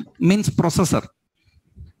 MB RAM means processor.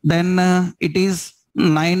 Then it is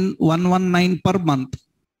 9,119 per month.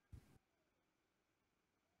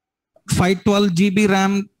 512 GB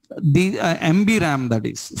RAM, the MB RAM, that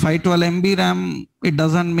is 512 MB RAM, it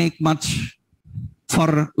doesn't make much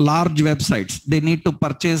for large websites. They need to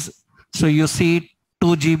purchase. So you see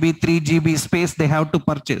 2 GB, 3 GB space they have to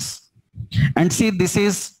purchase. And see, this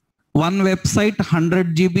is one website,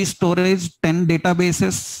 100 GB storage, 10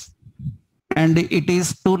 databases, and it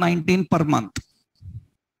is $219 per month.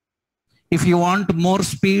 If you want more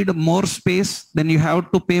speed, more space, then you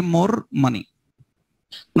have to pay more money.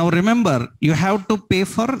 Now remember, you have to pay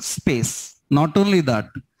for space. Not only that,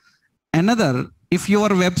 another, if your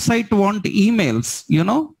website want emails, you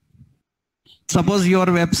know, suppose your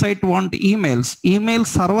website want emails, email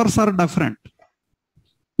servers are different.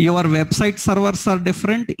 Your website servers are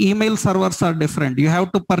different, email servers are different. You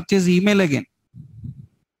have to purchase email again.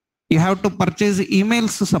 You have to purchase emails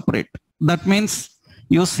separate. That means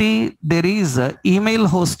you see there is email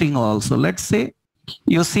hosting also. Let's say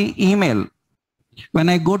you see email. When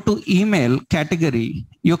I go to email category,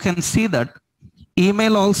 you can see that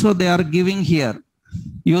email also they are giving here.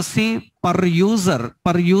 You see per user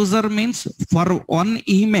means for one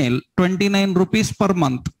email, 29 rupees per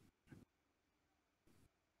month.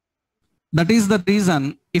 That is the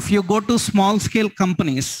reason if you go to small scale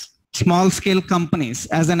companies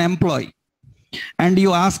as an employee, and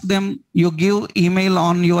you ask them, you give email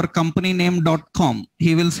on your company name.com,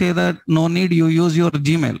 he will say that no need, you use your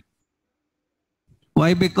Gmail.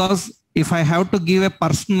 Why? Because if I have to give a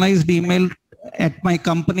personalized email at my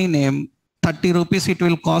company name, 30 rupees it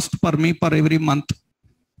will cost per me per every month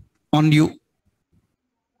on you.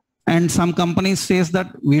 And some companies says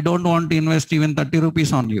that we don't want to invest even 30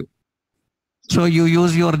 rupees on you. So you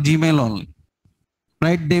use your Gmail only,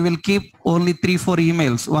 right? They will keep only 3-4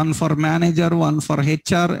 emails, one for manager, one for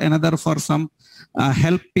HR, another for some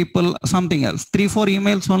help people, something else. 3-4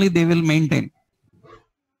 emails only they will maintain.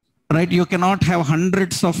 Right? You cannot have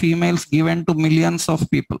hundreds of emails given to millions of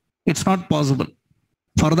people. It's not possible.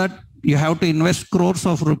 For that, you have to invest crores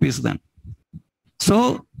of rupees then.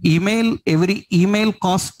 So every email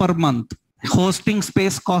costs per month, hosting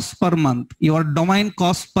space costs per month, your domain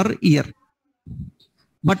costs per year.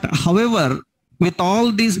 But however, with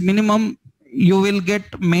all these minimum, you will get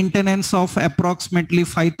maintenance of approximately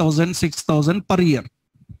 5,000, 6,000 per year.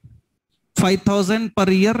 5,000 per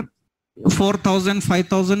year, 4,000,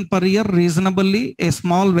 5,000 per year, reasonably a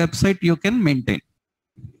small website you can maintain.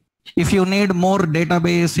 If you need more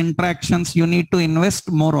database interactions, you need to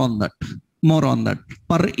invest more on that.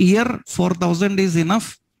 Per year, 4,000 is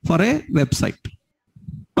enough for a website,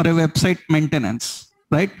 for a website maintenance,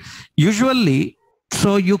 right? Usually,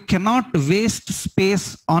 so you cannot waste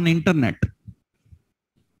space on internet.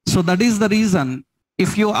 So that is the reason.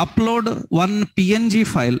 If you upload one PNG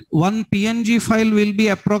file will be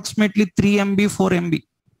approximately 3 MB, 4 MB,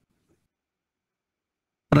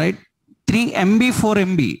 right? 3 MB, 4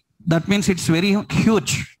 MB. That means it's very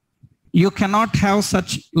huge. You cannot have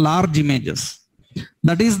such large images.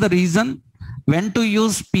 That is the reason when to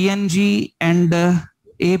use PNG and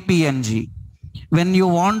APNG. When you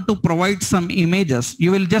want to provide some images,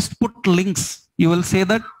 you will just put links. You will say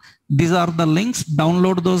that these are the links,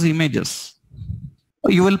 download those images.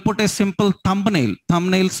 You will put a simple thumbnail,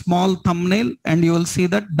 small thumbnail, and you will see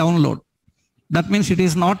that download. That means it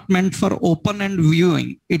is not meant for open and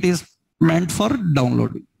viewing. It is meant for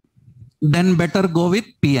downloading. Then better go with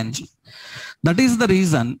PNG. That is the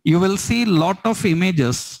reason you will see lot of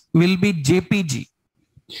images will be JPG.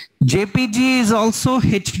 JPG is also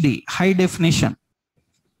HD, high definition.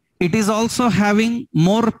 It is also having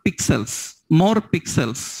more pixels,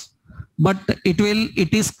 but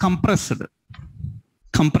it is compressed.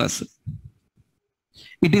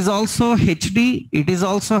 It is also HD, it is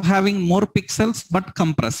also having more pixels, but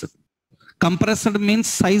compressed. Compressed means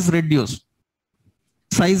size reduced.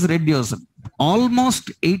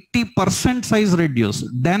 Almost 80% size reduced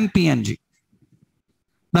than PNG.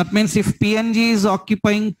 That means if PNG is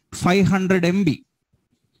occupying 500 MB,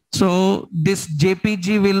 so this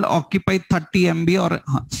JPG will occupy 30 MB or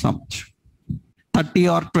so much. 30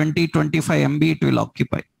 or 20, 25 MB it will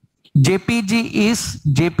occupy. JPG is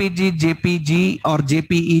JPG or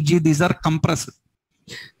JPEG. These are compressed.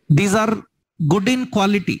 These are good in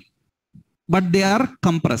quality. but they are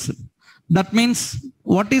compressed. That means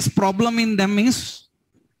what is problem in them is,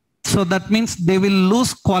 so that means they will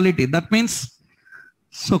lose quality. That means,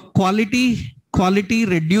 so quality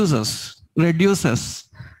reduces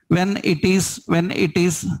when it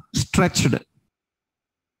is stretched.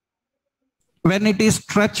 When it is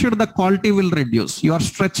stretched, the quality will reduce. You are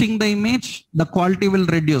stretching the image, the quality will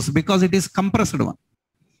reduce because it is compressed one.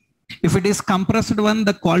 If it is compressed one,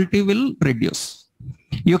 the quality will reduce.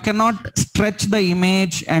 You cannot stretch the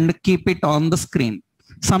image and keep it on the screen.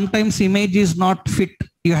 Sometimes image is not fit.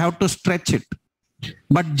 You have to stretch it.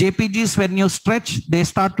 But JPGs, when you stretch, they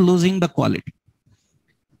start losing the quality.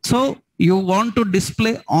 So you want to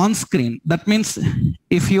display on screen. That means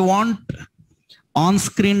if you want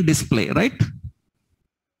on-screen display, right?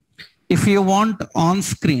 If you want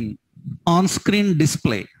on-screen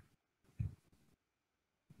display,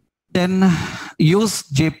 then use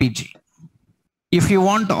JPG. If you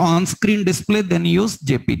want on-screen display, then use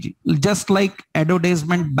JPG. Just like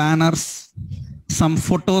advertisement banners, some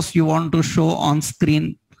photos you want to show on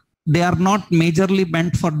screen, they are not majorly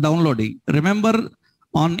meant for downloading. Remember,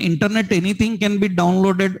 on internet, anything can be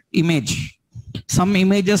downloaded image. Some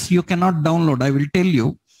images you cannot download, I will tell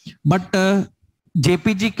you. But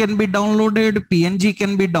JPG can be downloaded, PNG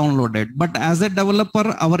can be downloaded. But as a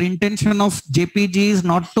developer, our intention of JPG is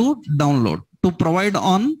not to download, to provide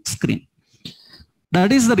on screen.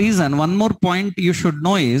 That is the reason. One more point you should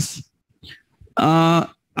know is,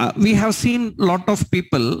 we have seen a lot of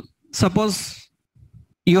people, suppose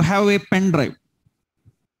you have a pen drive.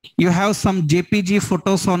 You have some JPG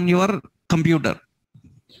photos on your computer.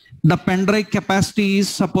 The pen drive capacity is,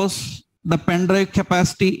 suppose the pen drive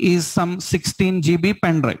capacity is some 16 GB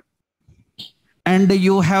pen drive. And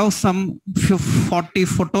you have some 40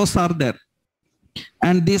 photos are there.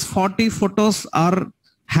 And these 40 photos are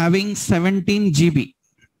having 17 GB.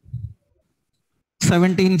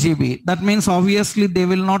 17 GB. That means obviously they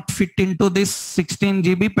will not fit into this 16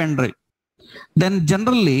 GB pen drive. Then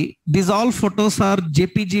generally, these all photos are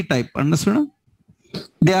JPG type. Understood?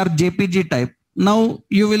 They are JPG type. Now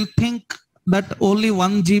you will think that only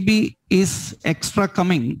 1 GB is extra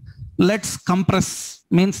coming. Let's compress,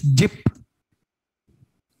 means zip.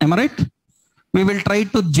 Am I right? We will try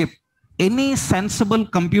to zip. Any sensible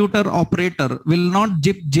computer operator will not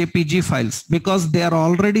zip JPG files because they are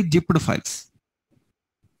already zipped files.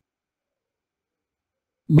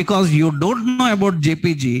 Because you don't know about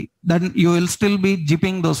JPG, then you will still be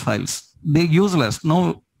zipping those files. They're useless,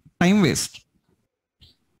 no time waste.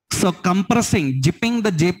 So compressing, zipping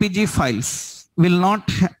the JPG files will not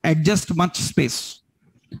adjust much space.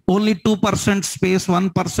 Only 2% space,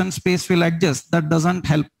 1% space will adjust. That doesn't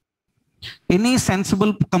help. Any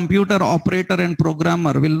sensible computer operator and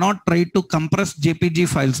programmer will not try to compress JPG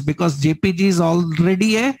files because JPG is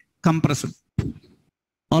already a compressor.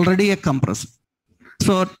 Already a compressor.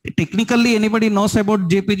 So technically anybody knows about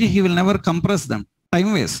JPG, he will never compress them.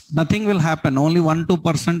 Time waste. Nothing will happen. Only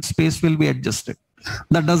 1-2% space will be adjusted.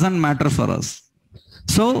 That doesn't matter for us.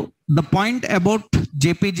 So the point about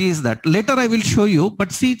JPG is that later I will show you,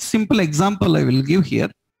 but see, simple example I will give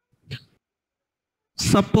here.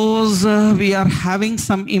 Suppose we are having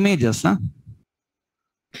some images.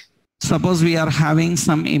 Suppose we are having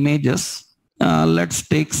some images. Let's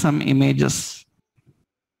take some images.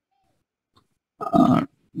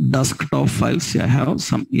 Desktop files. I have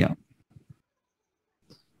some. Yeah.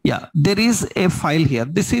 There is a file here.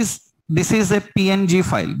 This is a PNG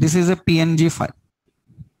file. This is a PNG file.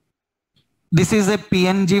 This is a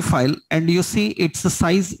PNG file, and you see its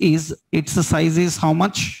size is how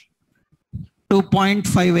much? 2.5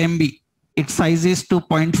 MB. Its size is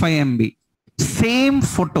 2.5 MB. Same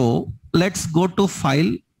photo. Let's go to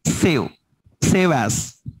file, save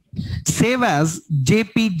as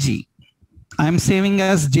JPG. I am saving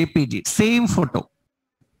as JPG. Same photo.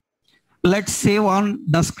 Let's save on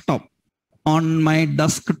desktop. On my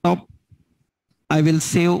desktop, I will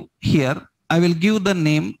save here. I will give the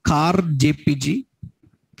name car JPG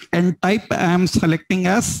and type I am selecting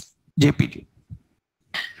as JPG.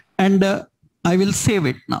 And I will save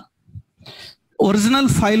it now. Original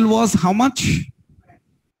file was how much?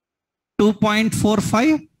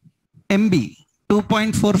 2.45 MB.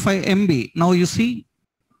 2.45 MB. Now you see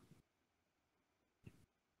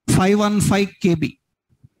 515 KB.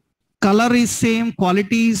 Color is same,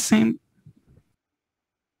 quality is same.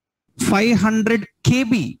 500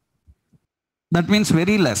 KB. That means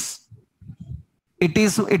very less. It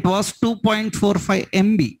was 2.45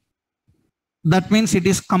 MB. That means it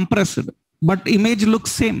is compressed, but image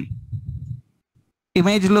looks same.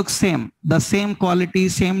 Image looks same, the same quality,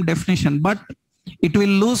 same definition, but it will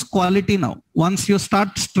lose quality now once you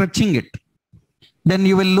start stretching it. then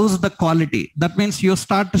you will lose the quality. That means you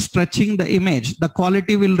start stretching the image, the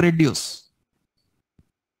quality will reduce.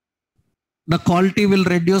 The quality will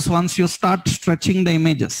reduce once you start stretching the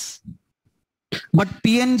images. But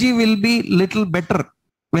PNG will be little better.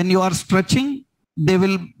 When you are stretching, they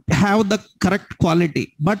will have the correct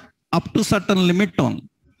quality, but up to certain limit only.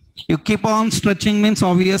 You keep on stretching means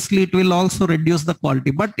obviously it will also reduce the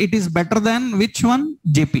quality, but it is better than which one?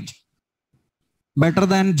 JPG. Better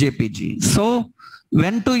than JPG. So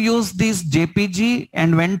when to use this JPG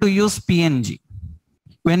and when to use PNG?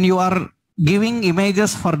 When you are giving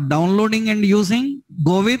images for downloading and using,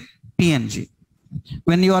 go with PNG.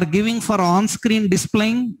 When you are giving for on-screen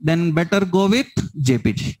displaying, then better go with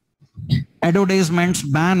JPG. Advertisements,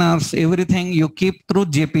 banners, everything you keep through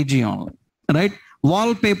JPG only, right?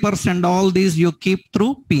 Wallpapers and all these you keep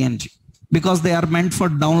through PNG because they are meant for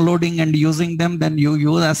downloading and using them, then you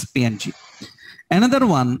use as PNG. Another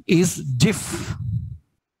one is GIF,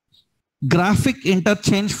 graphic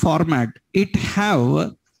interchange format. It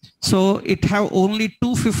have only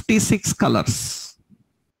 256 colors.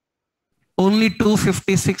 Only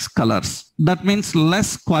 256 colors. That means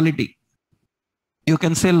less quality. You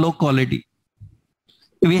can say low quality.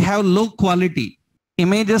 We have low quality.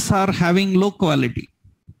 Images are having low quality.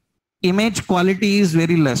 Image quality is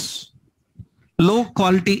very less. Low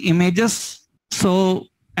quality images. So,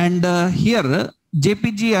 and here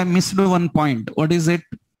JPG, I missed one point. What is it?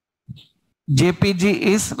 JPG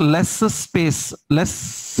is less space, less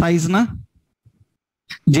size, na?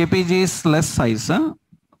 JPG is less size. Huh?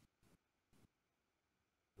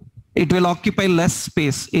 It will occupy less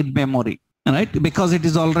space in memory, right? Because it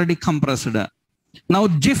is already compressed. Now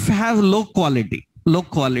GIF has low quality. Low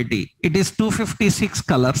quality. It is 256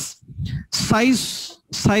 colors. Size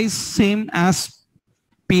same as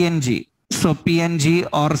PNG. So PNG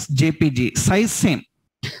or JPG. Size same.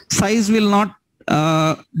 Size will not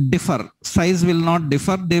differ. Size will not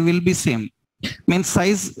differ. They will be same. Means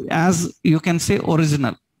size as you can say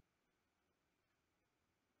original.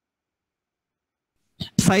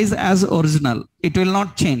 Size as original. It will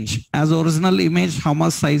not change. As original image, how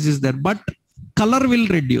much size is there? But color will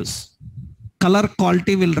reduce. Color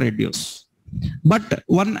quality will reduce. But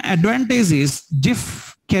one advantage is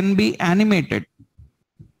GIF can be animated.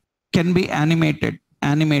 Can be animated.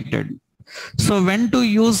 So when to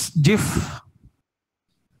use GIF?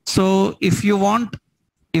 So if you want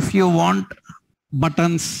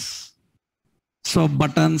buttons, so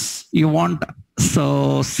buttons, you want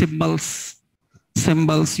so symbols,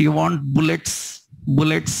 you want bullets,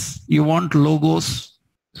 you want logos.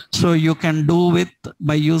 So you can do with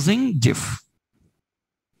by using GIF.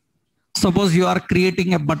 Suppose you are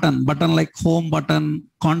creating a button like home button,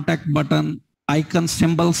 contact button, icon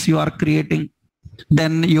symbols you are creating.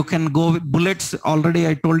 Then you can go with bullets. Already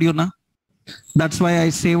I told you, na? That's why I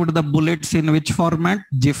saved the bullets in which format?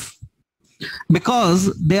 GIF.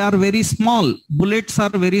 Because they are very small. Bullets are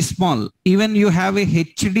very small. Even you have a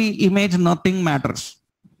HD image, nothing matters.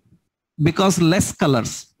 Because less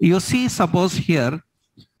colors. You see, suppose here,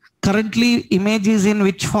 currently image is in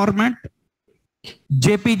which format?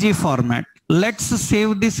 JPG format. Let's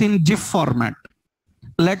save this in GIF format.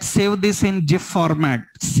 Let's save this in GIF format.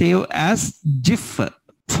 Save as GIF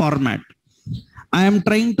format. I am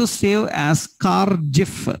trying to save as car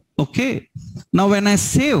GIF. Okay. Now when I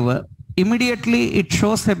save, immediately it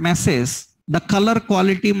shows a message. The color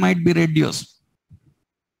quality might be reduced.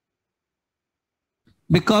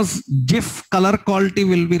 Because GIF color quality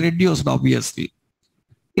will be reduced, obviously.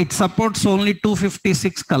 It supports only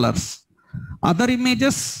 256 colors. Other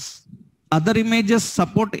images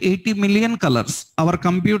support 80 million colors. Our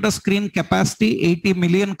computer screen capacity 80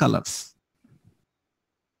 million colors.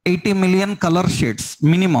 80 million color shades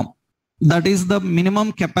minimum. That is the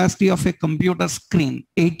minimum capacity of a computer screen,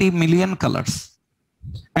 80 million colors.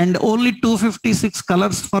 And only 256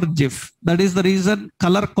 colors for GIF. That is the reason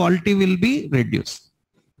color quality will be reduced.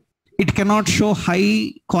 It cannot show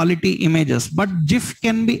high quality images, but GIF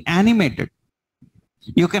can be animated.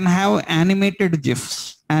 You can have animated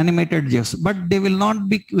GIFs, but they will not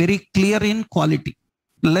be very clear in quality,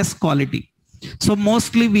 less quality. So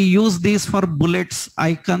mostly we use these for bullets,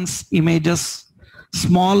 icons, images,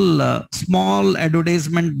 small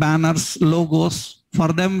advertisement banners, logos. For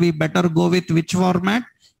them, we better go with which format?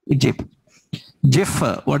 GIF. GIF.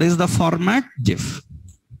 What is the format? GIF.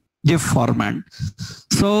 GIF format.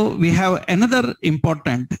 So we have another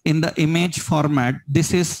important in the image format.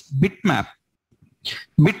 This is bitmap.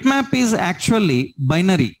 Bitmap is actually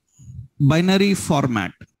binary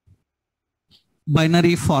format.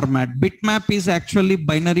 Bitmap is actually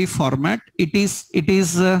binary format. It is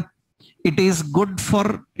It is good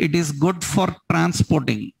for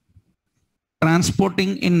transporting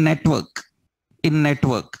in network.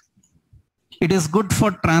 It is good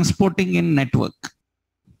for transporting in network.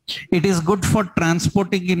 It is good for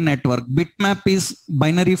transporting in network. Bitmap is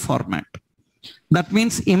binary format. That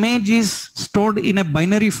means image is stored in a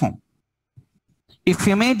binary form. If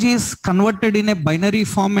image is converted in a binary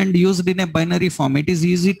form and used in a binary form, it is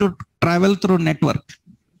easy to travel through network.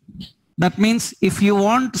 That means if you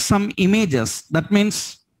want some images, that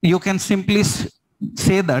means you can simply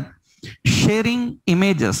say that sharing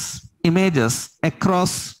images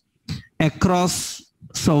across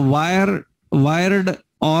so wired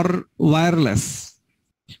or wireless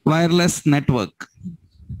network,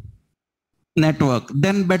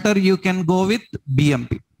 then better you can go with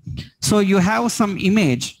BMP. So you have some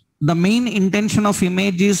image. The main intention of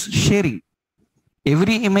image is sharing.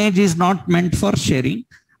 Every image is not meant for sharing,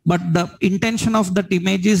 but the intention of that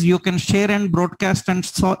image is you can share and broadcast and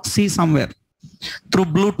see somewhere. Through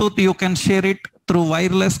Bluetooth, you can share it. Through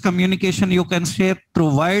wireless communication, you can share.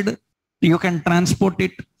 Through wired, you can transport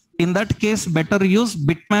it. In that case, better use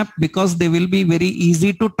bitmap because they will be very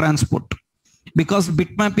easy to transport. Because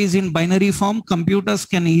bitmap is in binary form, computers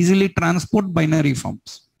can easily transport binary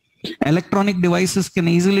forms. Electronic devices can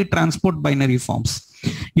easily transport binary forms.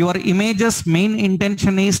 Your image's main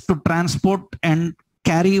intention is to transport and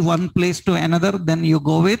carry one place to another, then you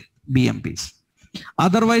go with BMPs.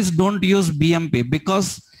 Otherwise, don't use BMP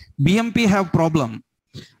because BMP have problem.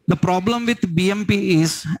 The problem with BMP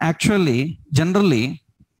is actually generally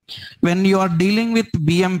when you are dealing with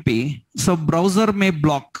BMP, so browsers may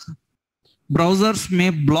block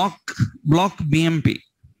BMP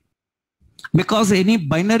because any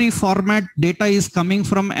binary format data is coming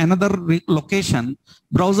from another location.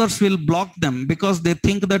 Browsers will block them because they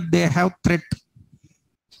think that they have threat.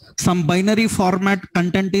 Some binary format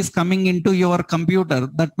content is coming into your computer.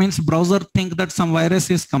 That means browser think that some virus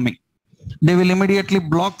is coming. They will immediately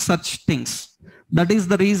block such things. That is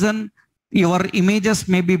the reason your images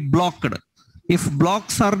may be blocked. If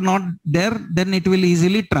blocks are not there, then it will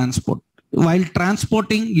easily transport. While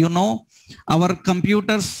transporting, you know, our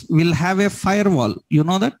computers will have a firewall. You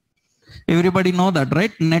know that? Everybody know that,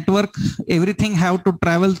 right? Network, everything have to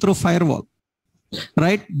travel through firewall.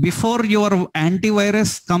 Right? Before your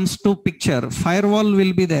antivirus comes to picture, firewall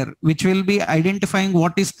will be there, which will be identifying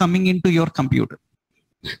what is coming into your computer.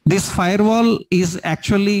 This firewall is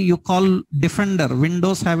actually, you call defender.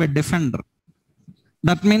 Windows have a defender.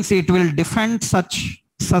 That means it will defend such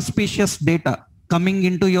suspicious data coming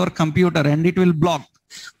into your computer and it will block.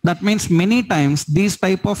 That means many times these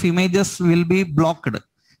type of images will be blocked.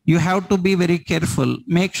 You have to be very careful.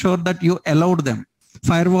 Make sure that you allowed them.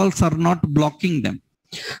 Firewalls are not blocking them.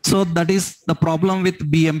 So that is the problem with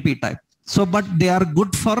BMP type. So, but they are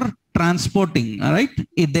good for transporting, right?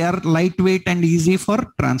 They are lightweight and easy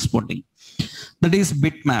for transporting. That is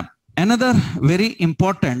bitmap. Another very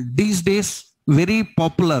important, these days, very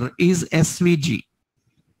popular is SVG.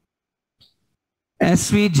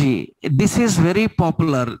 SVG, this is very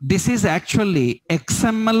popular. This is actually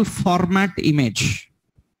XML format image.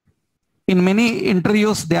 In many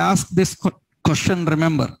interviews, they ask this question,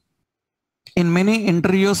 remember. In many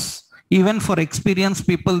interviews, even for experienced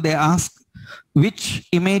people, they ask which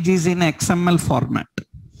image is in XML format.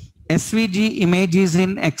 SVG image is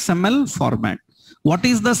in XML format. What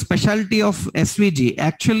is the specialty of SVG?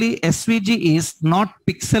 Actually, SVG is not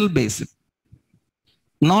pixel based.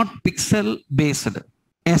 Not pixel based.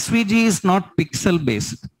 SVG is not pixel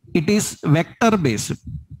based. It is vector based.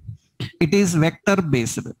 It is vector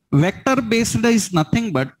based. Vector based is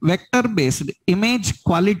nothing but vector based image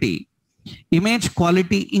quality. Image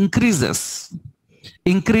quality increases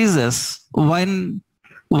when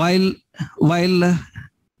while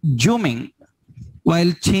zooming,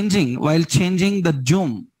 while changing the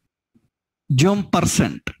zoom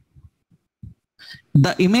percent.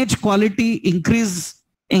 The image quality increases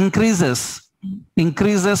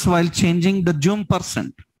while changing the zoom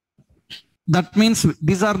percent. That means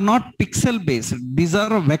these are not pixel based, these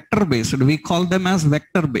are vector based. We call them as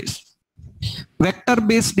vector based. Vector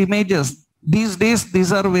based images, these days,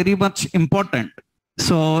 these are very much important.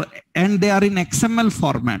 So, and they are in XML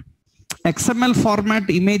format. XML format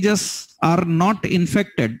images are not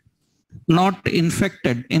infected with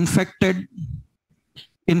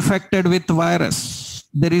virus.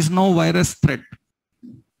 There is no virus threat.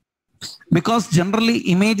 Because generally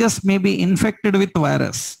images may be infected with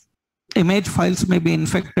virus. Image files may be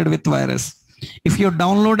infected with virus. If you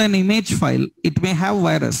download an image file, it may have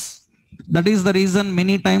virus. That is the reason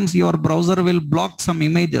many times your browser will block some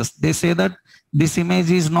images. They say that this image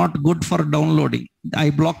is not good for downloading. I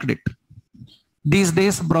blocked it. These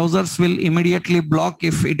days, browsers will immediately block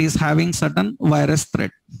if it is having certain virus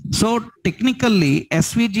threat. So technically,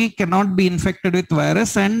 SVG cannot be infected with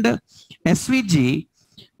virus, and SVG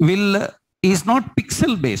is not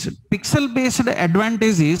pixel based. Pixel based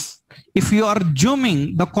advantage is if you are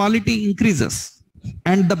zooming, the quality increases.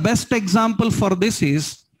 And the best example for this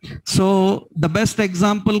is, so the best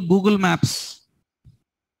example, Google Maps.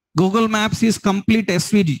 Google Maps is complete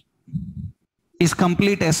SVG. Is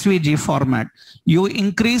complete SVG format. You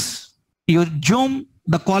increase, you zoom,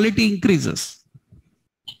 the quality increases.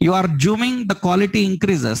 You are zooming, the quality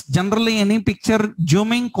increases. Generally, any picture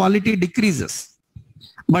zooming, quality decreases.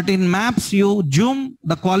 But in maps, you zoom,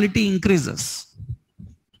 the quality increases.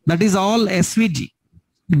 That is all SVG.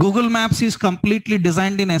 Google Maps is completely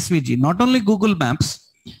designed in SVG. Not only Google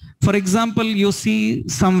Maps. For example, you see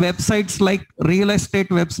some websites like real estate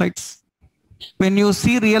websites. When you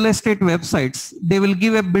see real estate websites, they will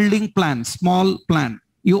give a building plan, small plan.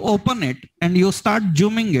 You open it and you start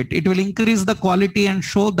zooming it. It will increase the quality and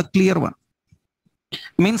show the clear one.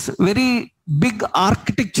 Means very big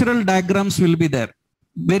architectural diagrams will be there.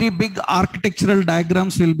 Very big architectural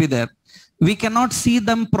diagrams will be there. We cannot see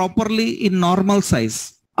them properly in normal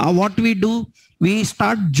size. What we do, we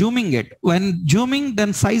start zooming it. When zooming,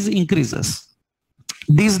 then size increases.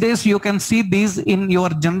 These days, you can see these in your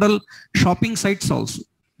general shopping sites also.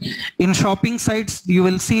 In shopping sites, you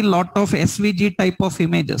will see a lot of SVG type of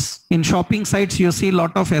images. In shopping sites, you see a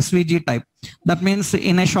lot of SVG type. That means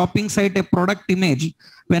in a shopping site, a product image,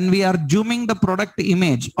 when we are zooming the product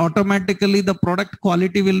image, automatically the product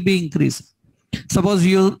quality will be increased. Suppose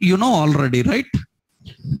you know already, right?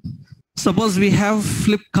 Suppose we have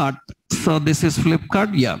Flipkart. So this is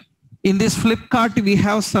Flipkart, yeah. In this Flipkart, we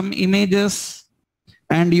have some images.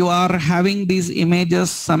 And you are having these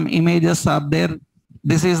images, some images are there.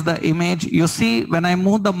 This is the image. You see, when I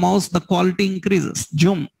move the mouse, the quality increases,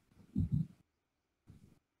 zoom.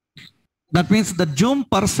 That means the zoom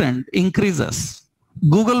 % increases.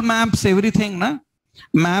 Google Maps, everything, na?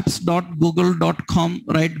 Maps.google.com,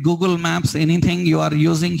 right? Google Maps, anything you are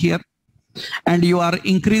using here. And you are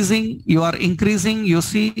increasing, you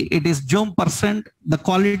see it is zoom %, the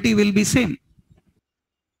quality will be same.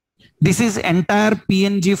 This is entire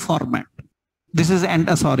PNG format. This is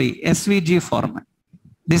SVG format.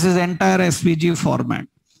 This is entire SVG format.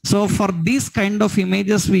 So for these kind of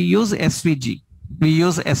images, we use SVG.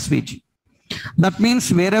 That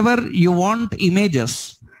means wherever you want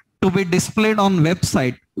images to be displayed on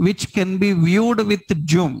website, which can be viewed with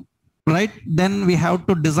zoom, right? Then we have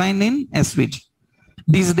to design in SVG.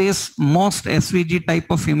 These days, most SVG type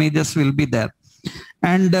of images will be there.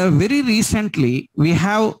 And very recently, we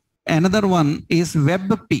have another one is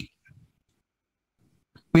WebP.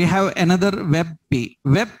 We have another WebP.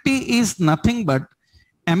 WebP is nothing but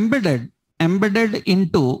embedded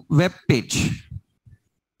into web page.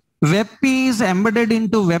 WebP is embedded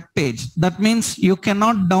into web page. That means you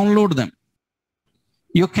cannot download them.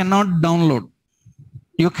 You cannot download.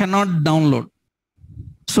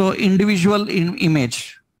 So individual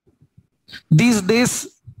image. These days,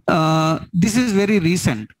 this is very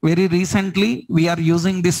recent. Very recently, we are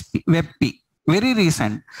using this WebP. Very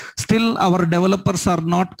recent. Still, our developers are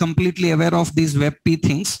not completely aware of these WebP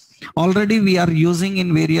things. Already, we are using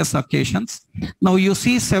in various occasions. Now, you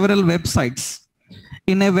see several websites.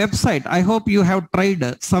 In a website, I hope you have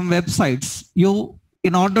tried some websites.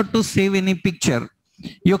 In order to save any picture,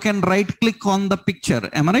 you can right-click on the picture.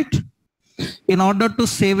 Am I right? In order to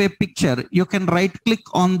save a picture, you can right-click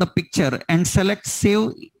on the picture and select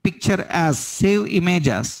Save Picture As, Save Image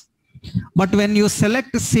As. But when you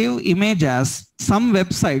select Save Image As, some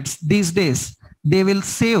websites these days, they will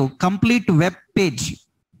save complete web page.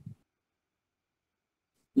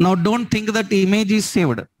 Now don't think that image is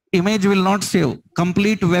saved. Image will not save.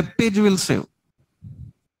 Complete web page will save.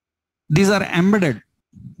 These are embedded.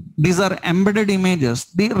 These are embedded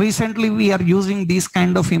images. Recently we are using these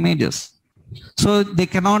kind of images. So they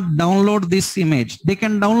cannot download this image. They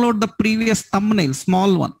can download the previous thumbnail,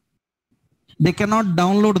 small one. They cannot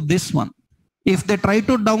download this one. If they try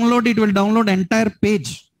to download, it will download entire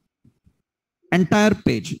page. Entire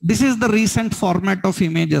page. This is the recent format of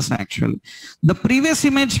images actually. The previous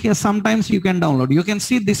image, sometimes you can download. You can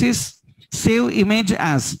see this is Save Image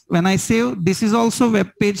As. When I save, this is also web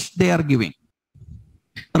page they are giving.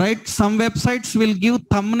 Right? Some websites will give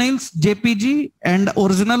thumbnails, JPG, and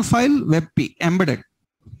original file, WebP, embedded.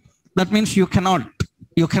 That means you cannot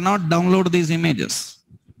download these images.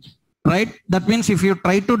 Right? That means if you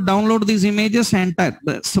try to download these images,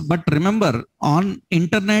 but remember, on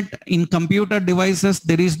internet, in computer devices,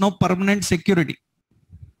 there is no permanent security.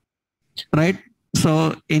 Right?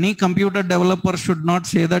 So any computer developer should not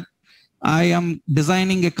say that I am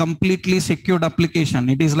designing a completely secured application.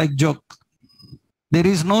 It is like joke. There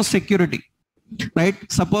is no security, right?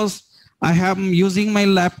 Suppose I am using my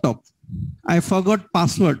laptop. I forgot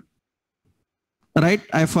password, right?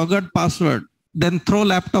 I forgot password. Then throw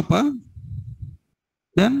laptop.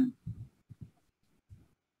 Then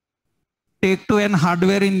take to an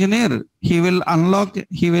hardware engineer. He will unlock,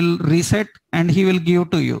 he will reset, and he will give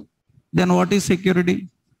to you. Then what is security?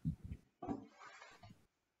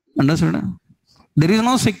 Understood? There is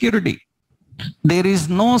no security. There is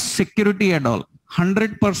no security at all.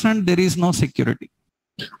 100% there is no security.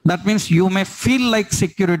 That means you may feel like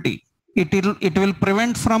security. It will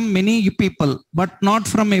prevent from many people, but not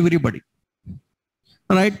from everybody.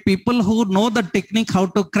 Right? People who know the technique how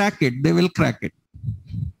to crack it, they will crack it.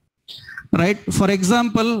 Right? For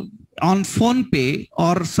example, on PhonePe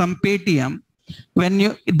or some Paytm,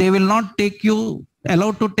 when they will not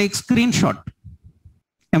allowed to take screenshot.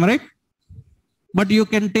 Am I right? But you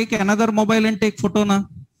can take another mobile and take photo now.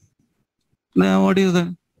 Now what is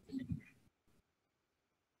that?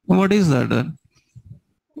 What is that?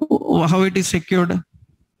 How it is secured?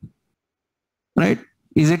 Right?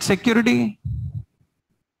 Is it security?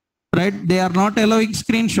 Right? They are not allowing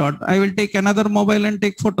screenshot. I will take another mobile and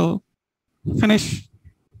take photo. Finish.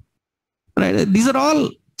 Right? These are all,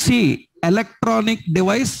 see, electronic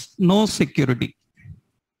device, no security.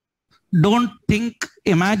 Don't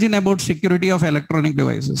imagine about security of electronic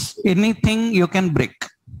devices. Anything you can break.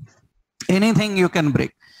 Anything you can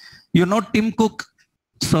break. You know Tim Cook,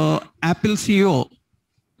 so Apple CEO,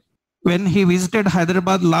 when he visited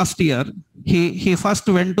Hyderabad last year, he first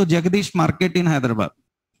went to Jagdish Market in Hyderabad.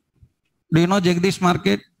 Do you know Jagdish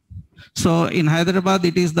Market? So in Hyderabad,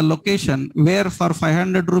 it is the location where for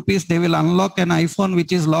 500 rupees, they will unlock an iPhone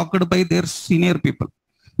which is locked by their senior people,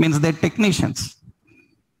 means their technicians.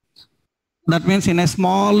 That means in a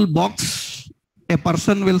small box, a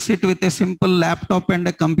person will sit with a simple laptop and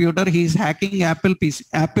a computer. He is hacking Apple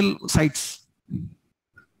sites.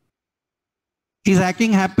 He's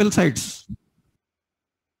hacking Apple sites,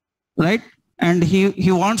 right? And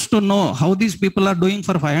he wants to know how these people are doing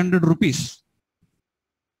for 500 rupees.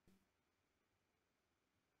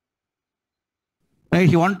 Right?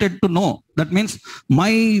 He wanted to know. That means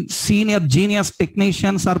my senior genius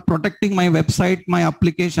technicians are protecting my website, my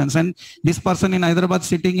applications, and this person in Hyderabad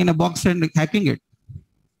sitting in a box and hacking it.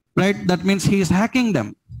 Right? That means he is hacking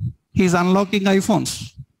them. He is unlocking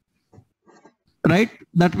iPhones. Right?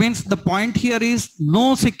 That means the point here is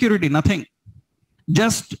no security, nothing.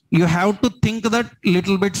 Just you have to think that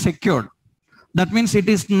little bit secured. That means it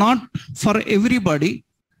is not for everybody.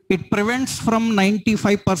 It prevents from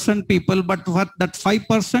 95% people, but what that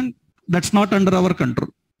 5%, that's not under our control.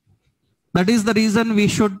 That is the reason we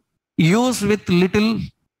should use with little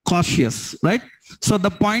cautious, right? So the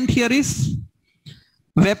point here is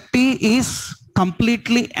WebP is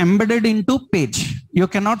completely embedded into page. You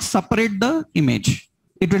cannot separate the image.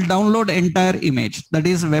 It will download entire image. That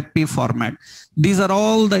is WebP format. These are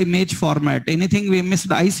all the image format. Anything we missed?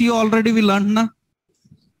 ICO already we learned, na?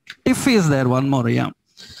 TIFF is there, one more, yeah.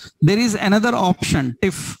 There is another option,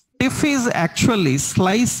 TIFF. TIFF is actually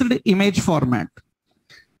sliced image format.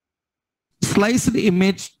 Sliced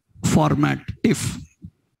image format, TIFF.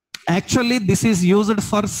 Actually, this is used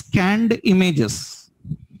for scanned images.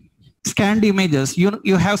 Scanned images.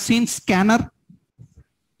 You have seen scanner.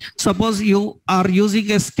 Suppose you are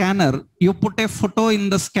using a scanner. You put a photo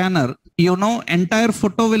in the scanner. You know, entire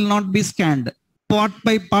photo will not be scanned. Part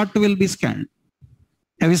by part will be scanned.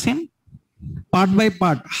 Have you seen? Part by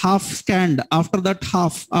part, half scanned, after that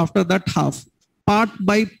half, part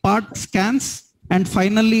by part scans, and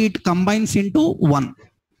finally it combines into one.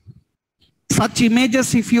 Such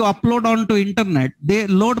images, if you upload onto internet, they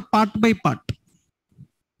load part by part.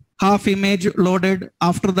 Half image loaded,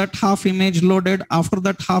 after that half image loaded, after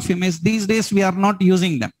that half image. These days we are not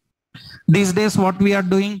using them. These days what we are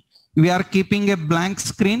doing, we are keeping a blank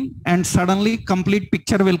screen and suddenly complete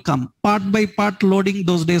picture will come. Part by part loading,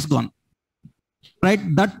 those days gone.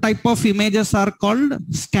 Right? That type of images are called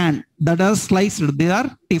scanned. That are sliced. They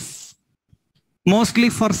are TIFF. Mostly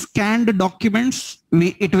for scanned documents,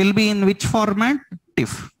 it will be in which format?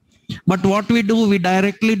 TIFF. But what we do, we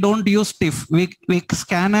directly don't use TIFF. We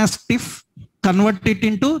scan as TIFF, convert it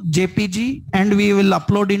into JPG, and we will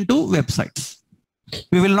upload into websites.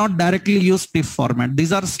 We will not directly use TIFF format.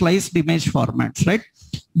 These are sliced image formats, right?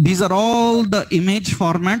 These are all the image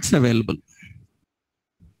formats available.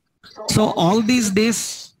 So all these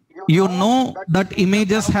days, you know that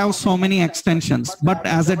images have so many extensions, but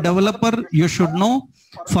as a developer, you should know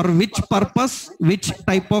for which purpose, which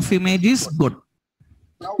type of image is good.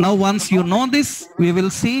 Now, once you know this, we will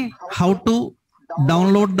see how to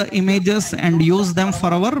download the images and use them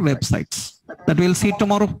for our websites. That we'll see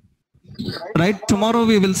tomorrow. Right? Tomorrow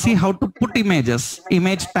we will see how to put images,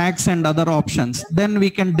 image tags and other options. Then we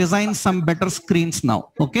can design some better screens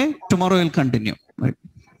now. Okay? Tomorrow we'll continue.